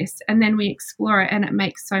this? And then we explore it, and it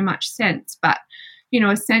makes so much sense. But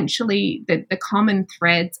essentially the common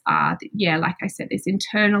threads are, like I said, this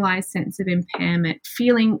internalized sense of impairment,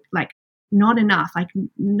 feeling like not enough, like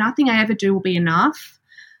nothing I ever do will be enough,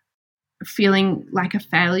 feeling like a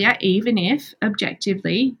failure, even if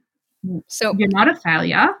objectively you're not a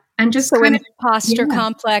failure, and just kind of imposter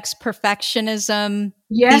complex, perfectionism,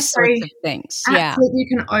 these sorts of things. Absolutely,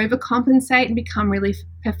 you can overcompensate and become really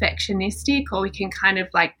perfectionistic, or we can kind of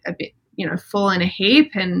like a bit, fall in a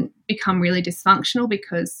heap and become really dysfunctional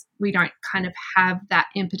because we don't kind of have that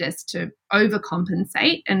impetus to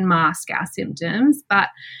overcompensate and mask our symptoms. But,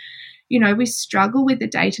 we struggle with the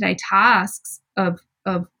day-to-day tasks of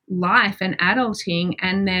life and adulting,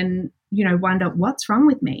 and then, wonder what's wrong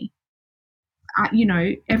with me.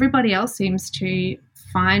 Everybody else seems to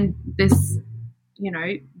find this,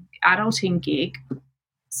 adulting gig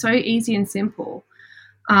so easy and simple.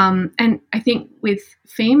 And I think with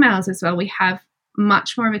females as well, we have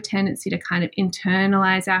much more of a tendency to kind of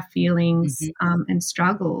internalize our feelings and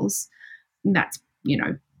struggles. And that's,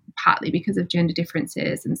 partly because of gender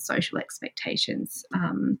differences and social expectations.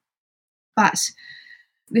 But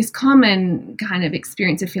this common kind of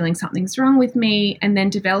experience of feeling something's wrong with me, and then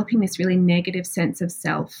developing this really negative sense of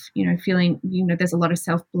self, feeling, there's a lot of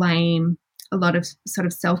self-blame, a lot of sort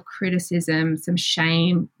of self-criticism, some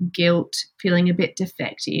shame, guilt, feeling a bit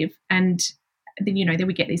defective. And then, then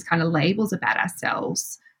we get these kind of labels about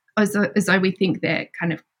ourselves as though we think they're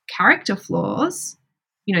kind of character flaws.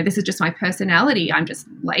 This is just my personality. I'm just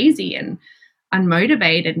lazy and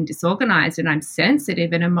unmotivated and disorganized, and I'm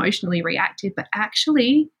sensitive and emotionally reactive. But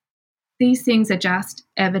actually, these things are just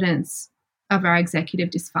evidence of our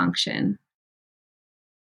executive dysfunction.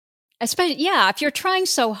 Especially, if you're trying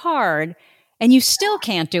so hard and you still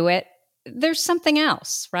can't do it, there's something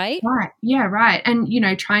else, right? Right. Yeah, right. And,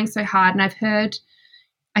 trying so hard. And I've heard,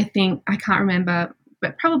 I can't remember,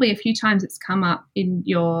 but probably a few times it's come up in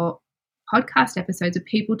your podcast episodes of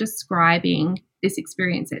people describing this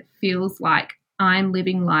experience. It feels like I'm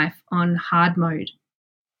living life on hard mode.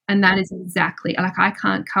 And that is exactly, like, I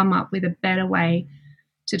can't come up with a better way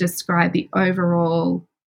to describe the overall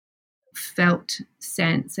felt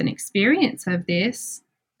sense and experience of this.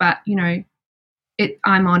 But,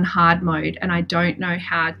 I'm on hard mode, and I don't know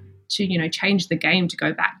how to, change the game to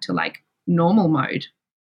go back to like normal mode.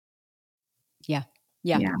 Yeah.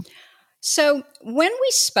 So when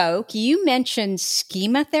we spoke, you mentioned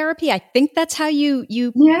schema therapy. I think that's how you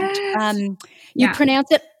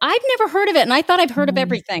pronounce it. I've never heard of it, and I thought I've heard of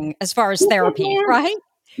everything as far as therapy, right?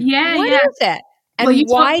 Yeah. What is it? And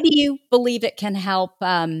why do you believe it can help,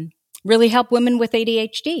 really help women with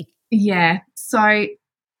ADHD? Yeah. So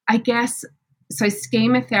I guess,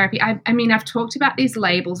 schema therapy, I've talked about these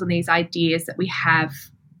labels and these ideas that we have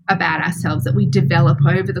about ourselves that we develop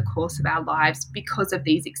over the course of our lives because of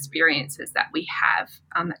these experiences that we have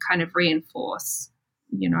that kind of reinforce,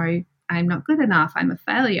 I'm not good enough, I'm a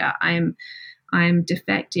failure, I'm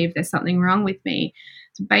defective, there's something wrong with me.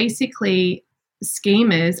 So basically,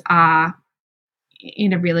 schemas are,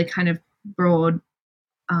 in a really kind of broad,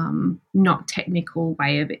 not technical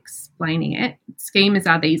way of explaining it, schemas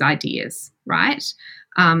are these ideas, right?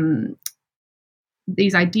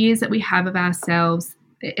 These ideas that we have of ourselves.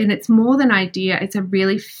 And it's more than idea, it's a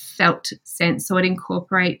really felt sense. So it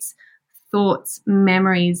incorporates thoughts,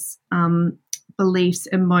 memories, beliefs,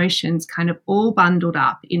 emotions kind of all bundled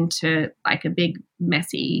up into like a big,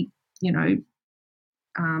 messy,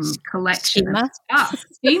 collection of stuff.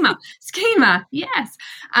 Schema, yes.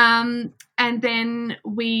 And then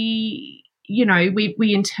we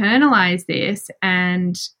internalize this,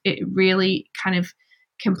 and it really kind of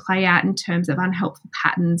can play out in terms of unhelpful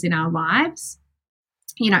patterns in our lives.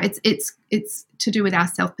 It's to do with our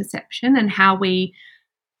self-perception and how we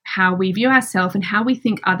view ourselves and how we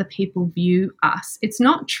think other people view us. It's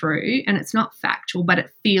not true and it's not factual, but it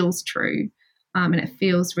feels true, and it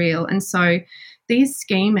feels real. And so these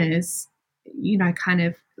schemas, kind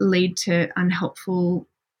of lead to unhelpful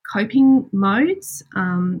coping modes,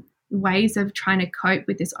 ways of trying to cope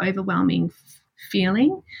with this overwhelming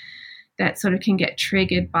feeling that sort of can get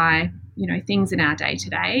triggered by, things in our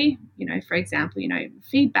day-to-day. For example,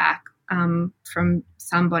 feedback from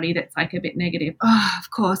somebody that's like a bit negative. Oh,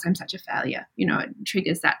 of course, I'm such a failure. It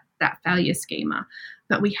triggers that failure schema.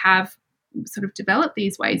 But we have sort of developed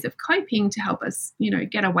these ways of coping to help us,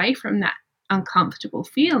 get away from that uncomfortable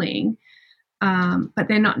feeling. But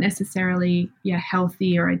they're not necessarily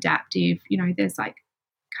healthy or adaptive. There's like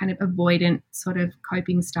kind of avoidant sort of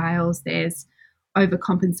coping styles. There's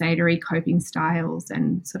overcompensatory coping styles,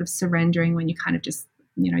 and sort of surrendering when you kind of just,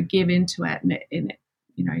 give into it, and it,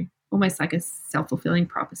 almost like a self-fulfilling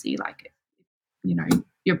prophecy, like,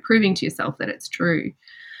 you're proving to yourself that it's true.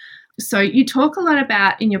 So you talk a lot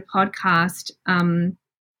about in your podcast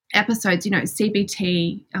episodes,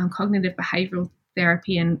 CBT, cognitive behavioral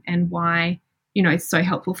therapy, and why, it's so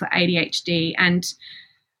helpful for ADHD. And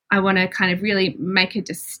I want to kind of really make a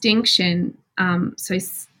distinction. So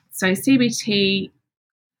CBT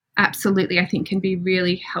absolutely, I think, can be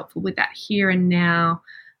really helpful with that here and now,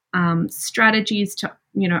 strategies to,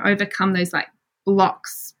 overcome those like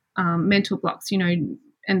blocks, mental blocks, and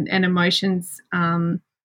emotions. Why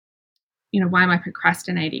am I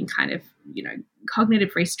procrastinating? Kind of,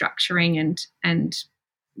 cognitive restructuring and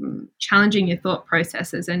challenging your thought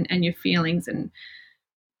processes and your feelings, and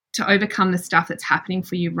to overcome the stuff that's happening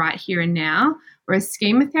for you right here and now. Whereas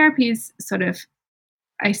schema therapy is sort of,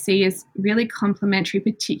 I see as really complementary,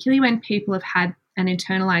 particularly when people have had and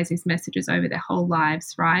internalized these messages over their whole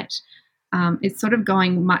lives, right? It's sort of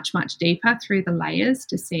going much, much deeper through the layers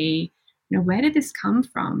to see, where did this come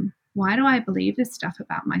from? Why do I believe this stuff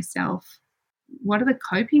about myself? What are the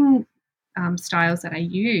coping styles that I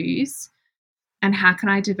use? And how can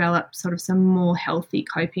I develop sort of some more healthy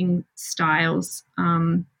coping styles?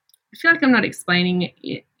 I feel like I'm not explaining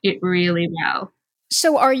it really well.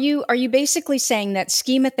 So are you basically saying that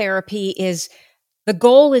schema therapy is, the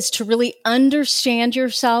goal is to really understand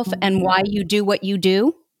yourself and why you do what you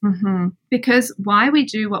do? Mm-hmm. Because why we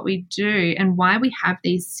do what we do and why we have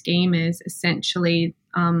these schemas essentially,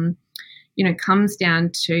 comes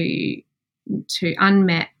down to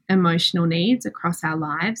unmet emotional needs across our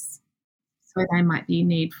lives. So they might be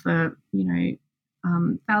need for,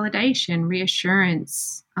 validation,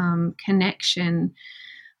 reassurance, connection,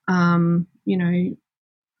 love.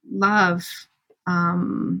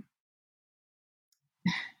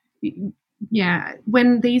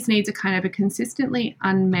 When these needs are kind of consistently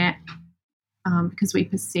unmet, because we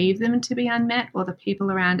perceive them to be unmet, or the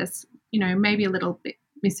people around us, maybe a little bit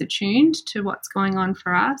misattuned to what's going on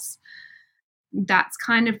for us, that's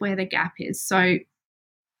kind of where the gap is. So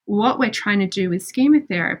what we're trying to do with schema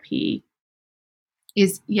therapy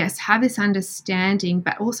is, yes, have this understanding,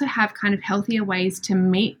 but also have kind of healthier ways to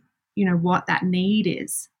meet, what that need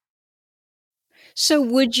is. So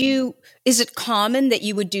is it common that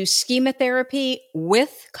you would do schema therapy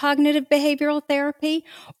with cognitive behavioral therapy,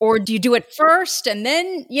 or do you do it first and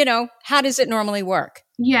then, how does it normally work?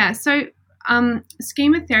 Yeah. So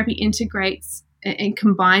schema therapy integrates and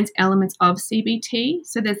combines elements of CBT.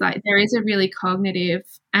 So there is a really cognitive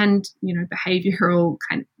and, behavioral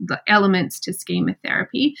kind of elements to schema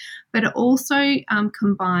therapy, but it also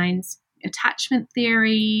combines attachment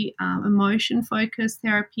theory, emotion-focused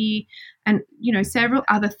therapy, and, several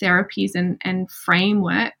other therapies and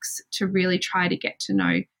frameworks to really try to get to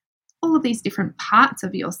know all of these different parts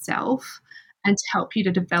of yourself and to help you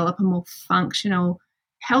to develop a more functional,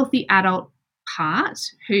 healthy adult part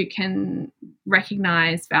who can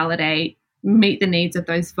recognize, validate, meet the needs of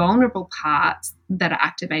those vulnerable parts that are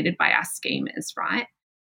activated by our schemas, right?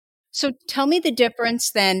 So tell me the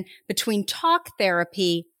difference then between talk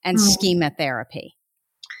therapy and schema therapy.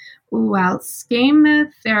 Well, schema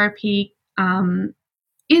therapy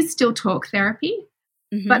is still talk therapy,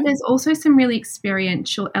 but there's also some really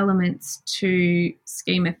experiential elements to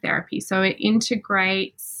schema therapy. So it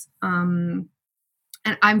integrates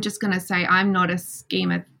and I'm just going to say I'm not a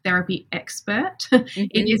schema therapy expert. Mm-hmm.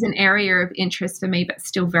 It is an area of interest for me, but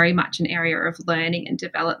still very much an area of learning and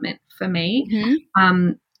development for me.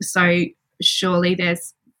 Mm-hmm. So surely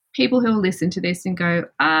there's people who will listen to this and go,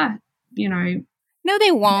 you know, no,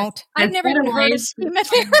 they won't. I've never even heard of schema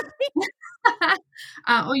therapy.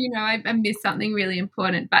 Or, you know, I missed something really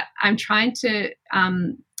important, but I'm trying to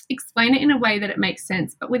explain it in a way that it makes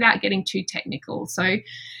sense, but without getting too technical. So,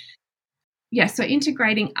 yeah, so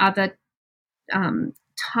integrating other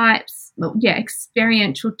types,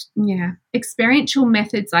 experiential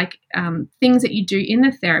methods, like things that you do in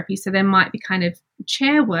the therapy. So there might be kind of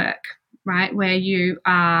chair work, right, where you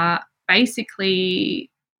are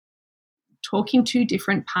basically talking to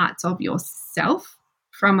different parts of yourself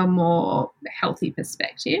from a more healthy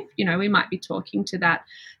perspective. You know, we might be talking to that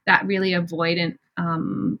really avoidant,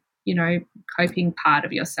 coping part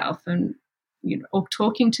of yourself, and, you know, or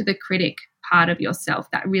talking to the critic part of yourself,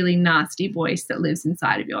 that really nasty voice that lives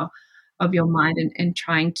inside of your mind, and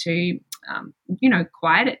trying to,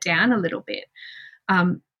 quiet it down a little bit.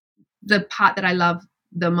 The part that I love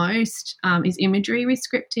the most is imagery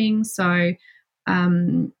rescripting. So,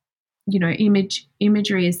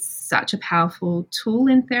 imagery is such a powerful tool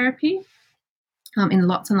in therapy in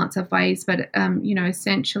lots and lots of ways, but,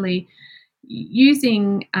 essentially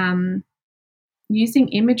using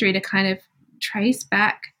imagery to kind of trace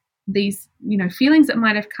back these, feelings that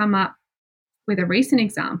might have come up with a recent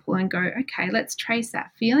example and go, okay, let's trace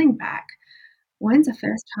that feeling back. When's the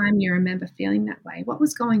first time you remember feeling that way? What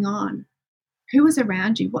was going on? Who was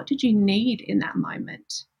around you? What did you need in that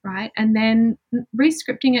moment, right? And then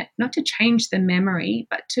rescripting it, not to change the memory,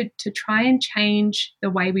 but to try and change the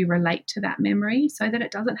way we relate to that memory so that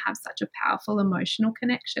it doesn't have such a powerful emotional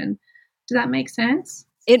connection. Does that make sense?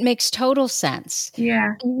 It makes total sense.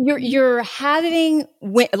 Yeah. You're having,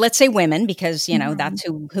 let's say women, because, that's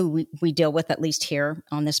who we deal with, at least here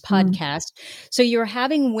on this podcast. So you're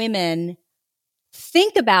having women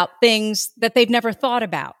think about things that they've never thought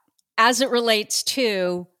about as it relates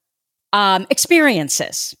to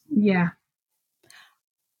experiences. Yeah.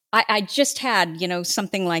 I just had,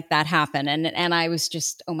 something like that happen. And I was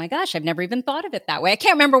just, oh my gosh, I've never even thought of it that way. I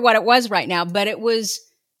can't remember what it was right now, but it was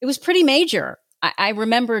pretty major. I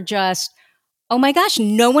remember just, oh my gosh,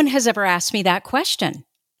 no one has ever asked me that question.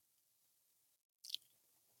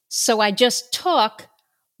 So I just took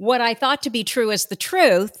what I thought to be true as the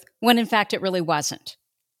truth, when in fact it really wasn't.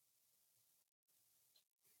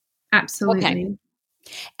 Absolutely. Okay.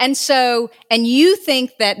 And you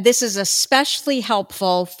think that this is especially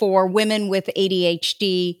helpful for women with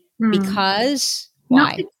ADHD because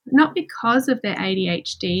why? Not because of their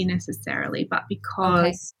ADHD necessarily, but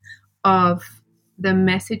because of the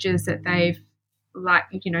messages that they've,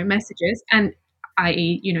 messages, and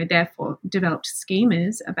i.e., therefore developed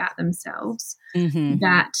schemas about themselves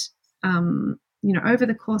that, over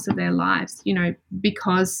the course of their lives,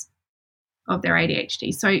 because of their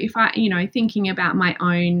ADHD. So if I, thinking about my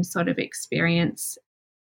own sort of experience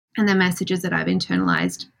and the messages that I've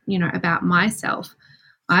internalized, about myself,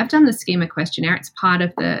 I've done the schema questionnaire. It's part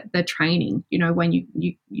of the training, when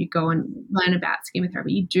you go and learn about schema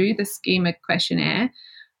therapy, you do the schema questionnaire.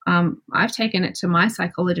 I've taken it to my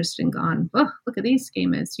psychologist and gone, oh, look at these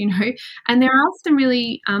schemas, and there are some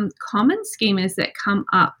really common schemas that come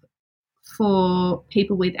up for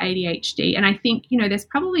people with ADHD. And I think, there's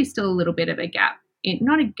probably still a little bit of a gap,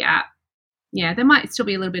 there might still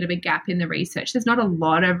be a little bit of a gap in the research. There's not a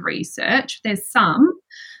lot of research. There's some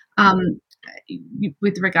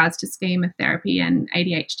with regards to schema therapy and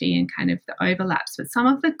ADHD and kind of the overlaps, but some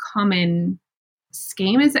of the common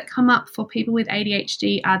schemas that come up for people with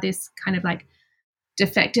ADHD are this kind of like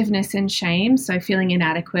defectiveness and shame. So feeling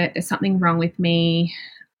inadequate, there's something wrong with me,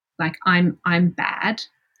 like I'm bad,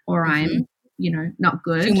 or I'm, not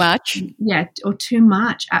good. Too much. Yeah, or too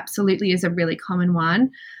much absolutely is a really common one.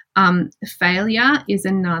 Failure is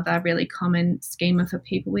another really common schema for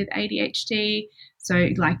people with ADHD. So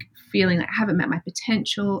like feeling like I haven't met my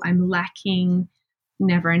potential, I'm lacking,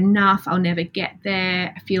 never enough, I'll never get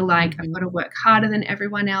there. I feel like I've got to work harder than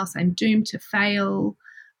everyone else, I'm doomed to fail.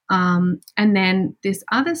 And then this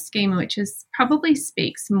other schema, which is probably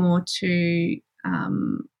speaks more to,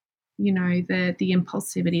 the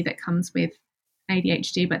impulsivity that comes with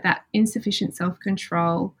ADHD, but that insufficient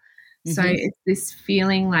self-control. So it's this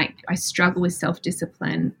feeling like I struggle with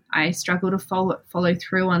self-discipline. I struggle to follow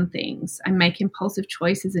through on things. I make impulsive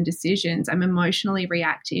choices and decisions. I'm emotionally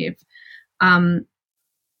reactive. I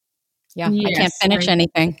can't finish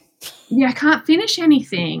anything. Yeah, I can't finish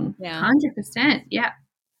anything. Yeah. 100%. Yeah.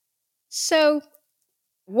 So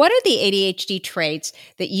What are the ADHD traits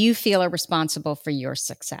that you feel are responsible for your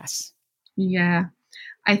success? Yeah,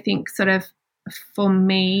 I think sort of for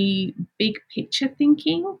me, big picture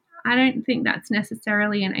thinking. I don't think that's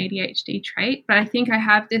necessarily an ADHD trait, but I think I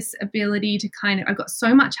have this ability to I've got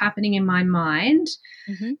so much happening in my mind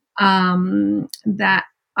that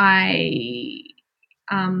I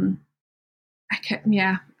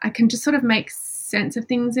can just sort of make sense of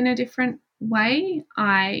things in a different way.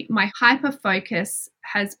 My hyper focus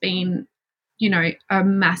has been, a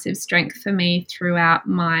massive strength for me throughout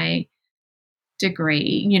my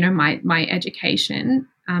degree, my education,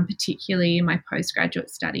 particularly in my postgraduate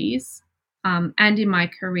studies, and in my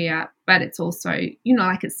career. But it's also,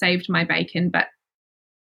 like it saved my bacon. But,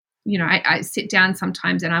 I sit down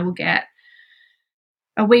sometimes and I will get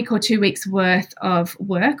a week or 2 weeks worth of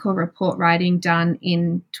work or report writing done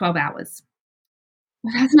in 12 hours.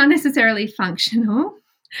 That's not necessarily functional.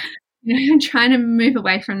 I'm trying to move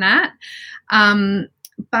away from that.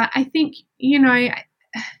 But I think,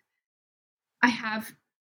 I have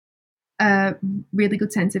a really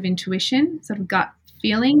good sense of intuition, sort of gut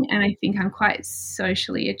feeling, and I think I'm quite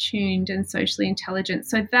socially attuned and socially intelligent.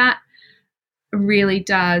 So that really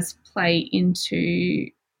does play into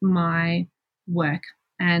my work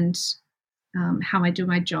and how I do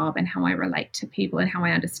my job and how I relate to people and how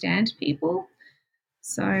I understand people.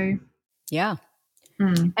 So, yeah.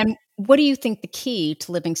 And what do you think the key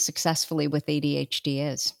to living successfully with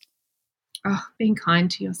ADHD is? Being kind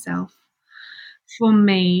to yourself. For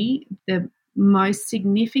me, the most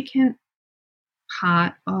significant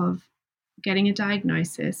part of getting a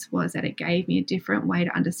diagnosis was that it gave me a different way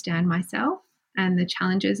to understand myself and the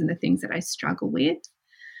challenges and the things that I struggle with.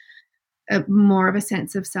 More of a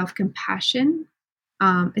sense of self-compassion.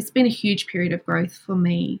 It's been a huge period of growth for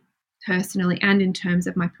me personally and in terms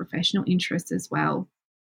of my professional interests as well.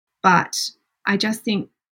 But I just think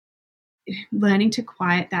learning to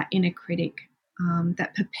quiet that inner critic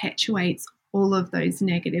that perpetuates all of those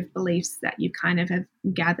negative beliefs that you kind of have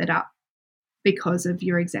gathered up because of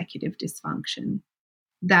your executive dysfunction.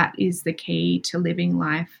 That is the key to living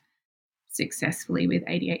life successfully with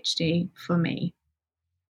ADHD for me.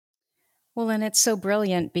 Well, and it's so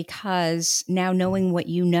brilliant because now knowing what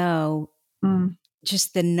you know,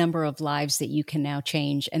 just the number of lives that you can now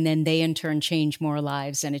change, and then they in turn change more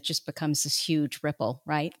lives, and it just becomes this huge ripple,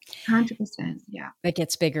 right? 100%, yeah. It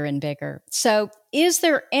gets bigger and bigger. So is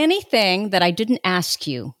there anything that I didn't ask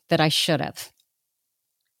you that I should have?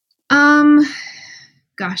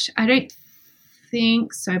 Gosh, I don't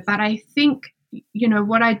think so, but I think,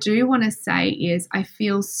 what I do want to say is I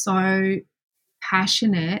feel so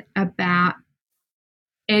passionate about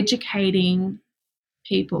educating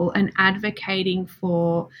people and advocating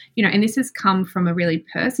for, and this has come from a really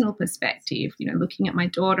personal perspective, looking at my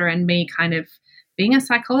daughter and me kind of being a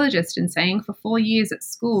psychologist and saying for 4 years at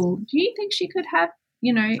school, do you think she could have,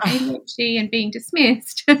 ADHD and being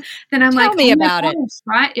dismissed? Then I'm Tell me about it.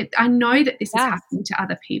 Right? I know that this is happening to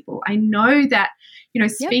other people. I know that,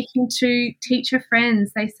 speaking to teacher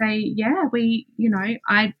friends, they say, yeah,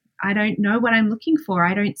 I don't know what I'm looking for.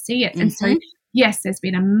 I don't see it. And so, yes, there's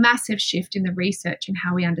been a massive shift in the research and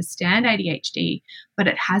how we understand ADHD, but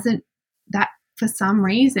that for some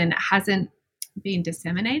reason, it hasn't been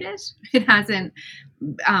disseminated. It hasn't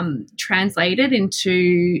translated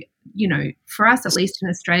into, for us, at least in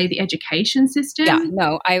Australia, the education system. Yeah,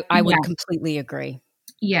 no, I would completely agree.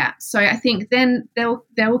 Yeah. So I think then there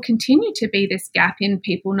will continue to be this gap in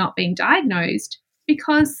people not being diagnosed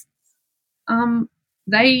because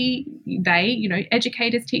they,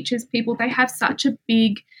 educators, teachers, people, they have such a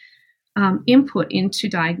big input into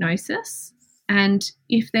diagnosis. And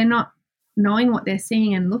if they're not knowing what they're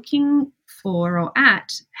seeing and looking for or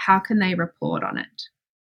at, how can they report on it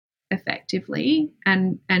effectively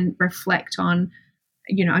and reflect on,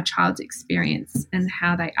 a child's experience and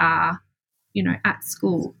how they are, at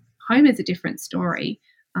school? Home is a different story.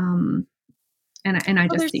 And I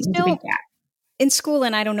just think there's a big gap. In school,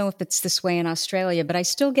 and I don't know if it's this way in Australia, but I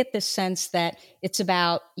still get this sense that it's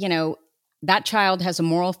about, that child has a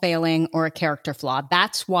moral failing or a character flaw.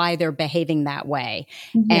 That's why they're behaving that way.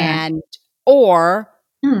 Yeah. Or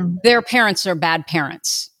their parents are bad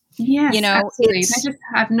parents. Yes, absolutely. They just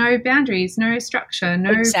have no boundaries, no structure,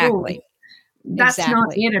 no rules. That's not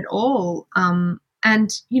it at all.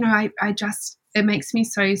 And, I just, it makes me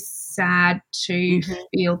so sad to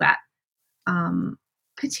feel that,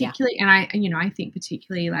 particularly, and I think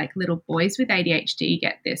particularly like little boys with ADHD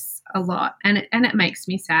get this a lot, and it makes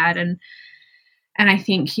me sad, and I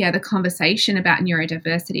think the conversation about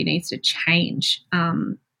neurodiversity needs to change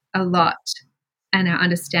a lot and our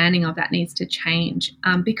understanding of that needs to change,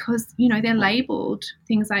 because, you know, they're labeled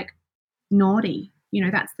things like naughty. You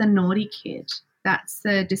know, that's the naughty kid. That's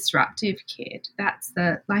the disruptive kid. That's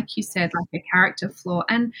the, like you said, like a character flaw.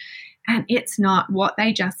 And it's not what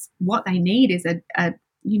they need is a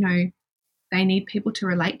you know, they need people to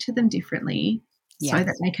relate to them differently so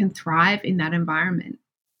that they can thrive in that environment.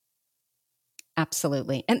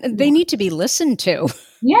 Absolutely. And they need to be listened to.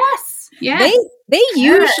 Yes. Yes. They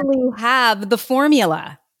usually have the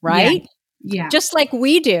formula, right? Yeah. Just like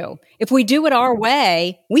we do. If we do it our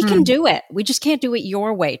way, we can do it. We just can't do it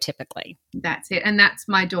your way typically. That's it. And that's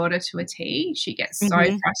my daughter to a T. She gets so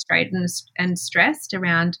frustrated and stressed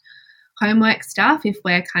around homework stuff if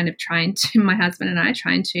we're kind of my husband and I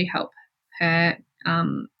trying to help her,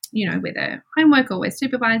 you know, with her homework, or we're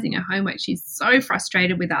supervising her homework. She's so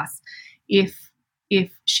frustrated with us if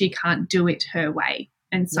she can't do it her way.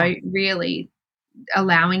 And so really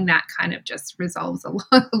allowing that kind of just resolves a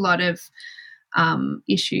lot of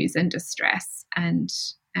issues and distress and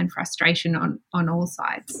frustration on all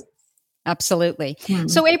sides. Absolutely.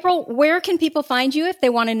 So April, where can people find you if they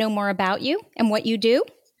want to know more about you and what you do?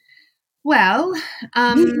 Well,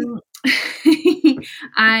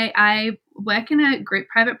 I work in a group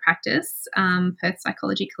private practice, Perth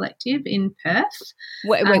Psychology Collective in Perth.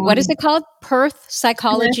 Wait, what is it called? Perth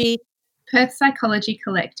Psychology? Perth Psychology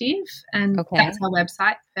Collective, and that's our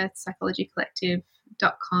website,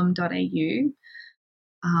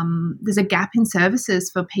 perthpsychologycollective.com.au. There's a gap in services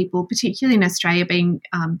for people, particularly in Australia, being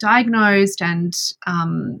diagnosed and,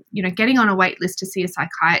 you know, getting on a wait list to see a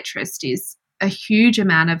psychiatrist is a huge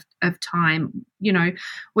amount of time. You know,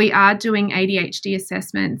 we are doing ADHD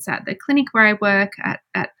assessments at the clinic where I work at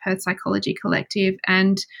Perth Psychology Collective,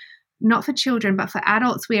 and not for children, but for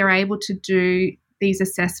adults, we are able to do these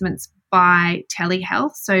assessments by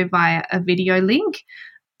telehealth, so via a video link.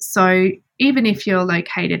 So even if you're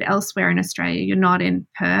located elsewhere in Australia, you're not in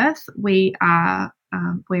Perth, we're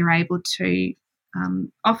able to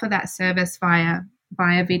offer that service via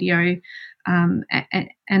video, and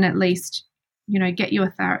at least, you know,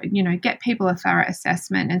 get people a thorough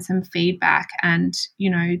assessment and some feedback and,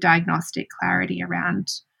 you know, diagnostic clarity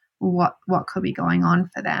around what could be going on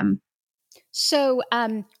for them. So,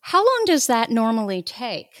 how long does that normally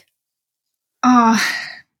take?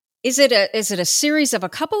 Is it a series of a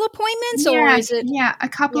couple appointments, or is it? Yeah, a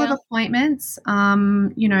couple of appointments.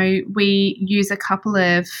 You know, we use a couple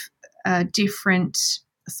of different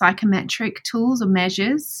psychometric tools or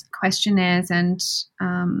measures, questionnaires, and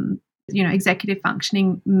you know, executive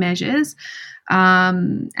functioning measures,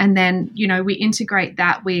 and then, you know, we integrate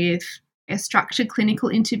that with a structured clinical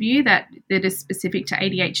interview that is specific to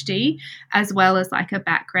ADHD, as well as like a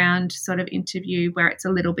background sort of interview where it's a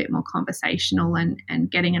little bit more conversational and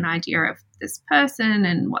getting an idea of this person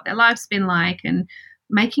and what their life's been like, and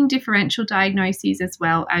making differential diagnoses as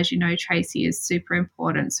well. As you know, Tracy, is super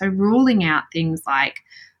important. So ruling out things like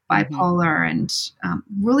bipolar and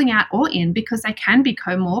ruling out or in, because they can be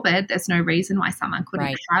comorbid. There's no reason why someone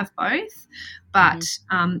couldn't have both. But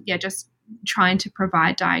just trying to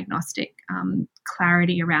provide diagnostic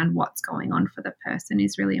clarity around what's going on for the person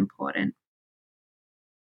is really important.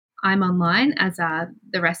 I'm online, as are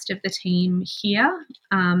the rest of the team here.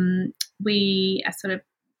 We are sort of,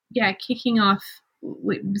 kicking off.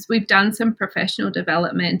 We've done some professional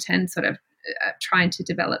development and sort of trying to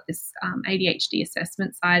develop this ADHD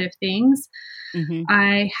assessment side of things.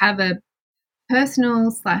 I have a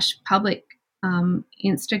personal / public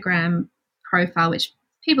Instagram profile, which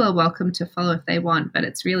people are welcome to follow if they want, but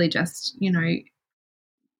it's really just, you know,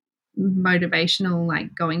 motivational,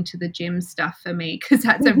 like going to the gym stuff for me, because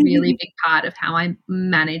that's a really big part of how I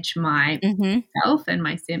manage my health and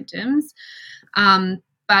my symptoms.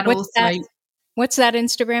 But what's that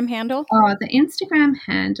Instagram handle? The Instagram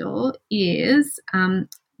handle is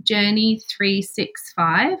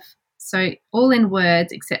Journey365. So all in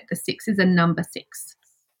words, except the 6 is a number 6.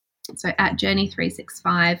 So at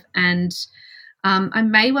Journey365. And I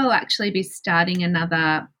may well actually be starting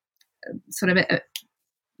another sort of,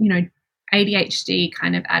 ADHD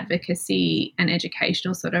kind of advocacy and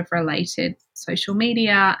educational sort of related social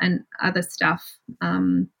media and other stuff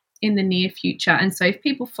in the near future. And so if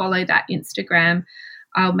people follow that Instagram,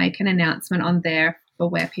 I'll make an announcement on there for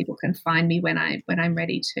where people can find me when I'm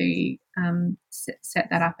ready to set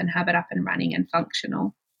that up and have it up and running and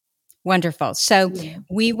functional. Wonderful. So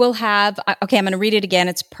we will have, I'm going to read it again.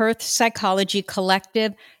 It's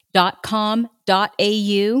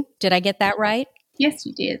perthpsychologycollective.com.au. Did I get that right? Yes,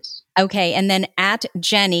 you did. Okay. And then at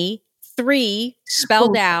Jenny, 3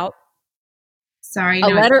 spelled out. Sorry. A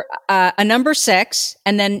letter, a number 6,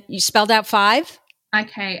 and then you spelled out 5?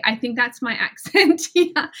 Okay, I think that's my accent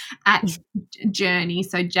here at Journey.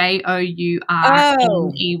 So JOURNEY,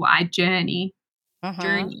 Journey.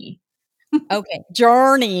 Journey. Okay,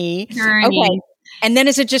 Journey. Journey. Okay, and then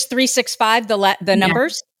is it just 365 the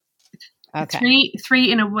numbers? Okay. Three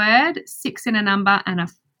in a word, 6 in a number, and a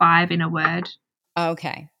 5 in a word.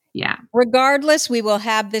 Okay. Yeah. Regardless, we will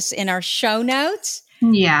have this in our show notes.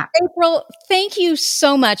 Yeah. April, thank you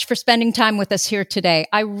so much for spending time with us here today.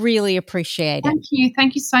 I really appreciate it. Thank you.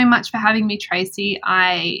 Thank you so much for having me, Tracy.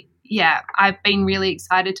 I've been really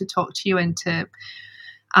excited to talk to you and to,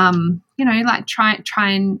 try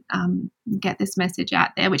and get this message out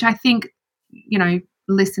there, which I think,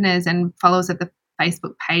 listeners and followers of the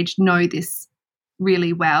Facebook page know this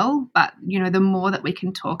really well. But, the more that we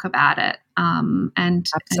can talk about it and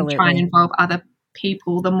try and involve other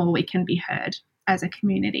people, the more we can be heard as a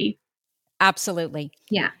community. Absolutely.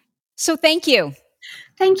 Yeah. So thank you.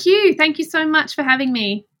 Thank you. Thank you so much for having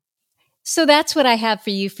me. So that's what I have for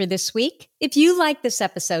you for this week. If you like this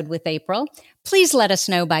episode with April, please let us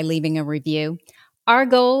know by leaving a review. Our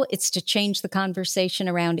goal is to change the conversation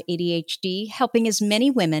around ADHD, helping as many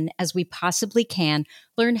women as we possibly can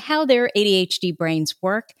learn how their ADHD brains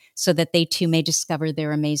work so that they too may discover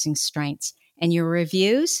their amazing strengths. And your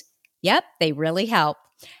reviews? Yep, they really help.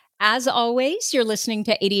 As always, you're listening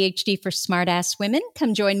to ADHD for Smartass Women.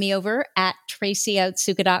 Come join me over at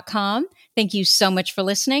tracyoutsuka.com. Thank you so much for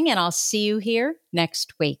listening, and I'll see you here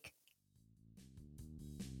next week.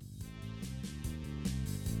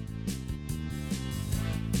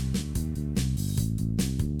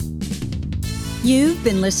 You've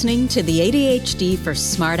been listening to the ADHD for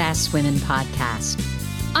Smartass Women podcast.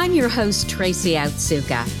 I'm your host, Tracy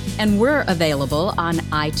Outsuka, and we're available on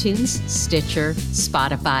iTunes, Stitcher,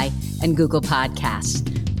 Spotify, and Google Podcasts.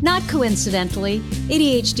 Not coincidentally,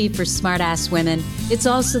 ADHD for Smartass Women, it's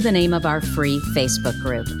also the name of our free Facebook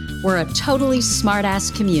group. We're a totally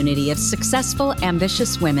smartass community of successful,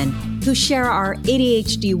 ambitious women who share our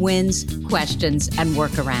ADHD wins, questions, and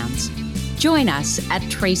workarounds. Join us at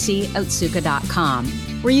tracyoutsuka.com,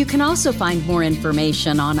 where you can also find more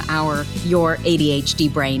information on our Your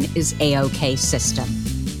ADHD Brain is A-OK system.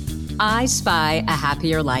 I spy a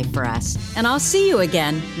happier life for us, and I'll see you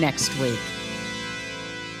again next week.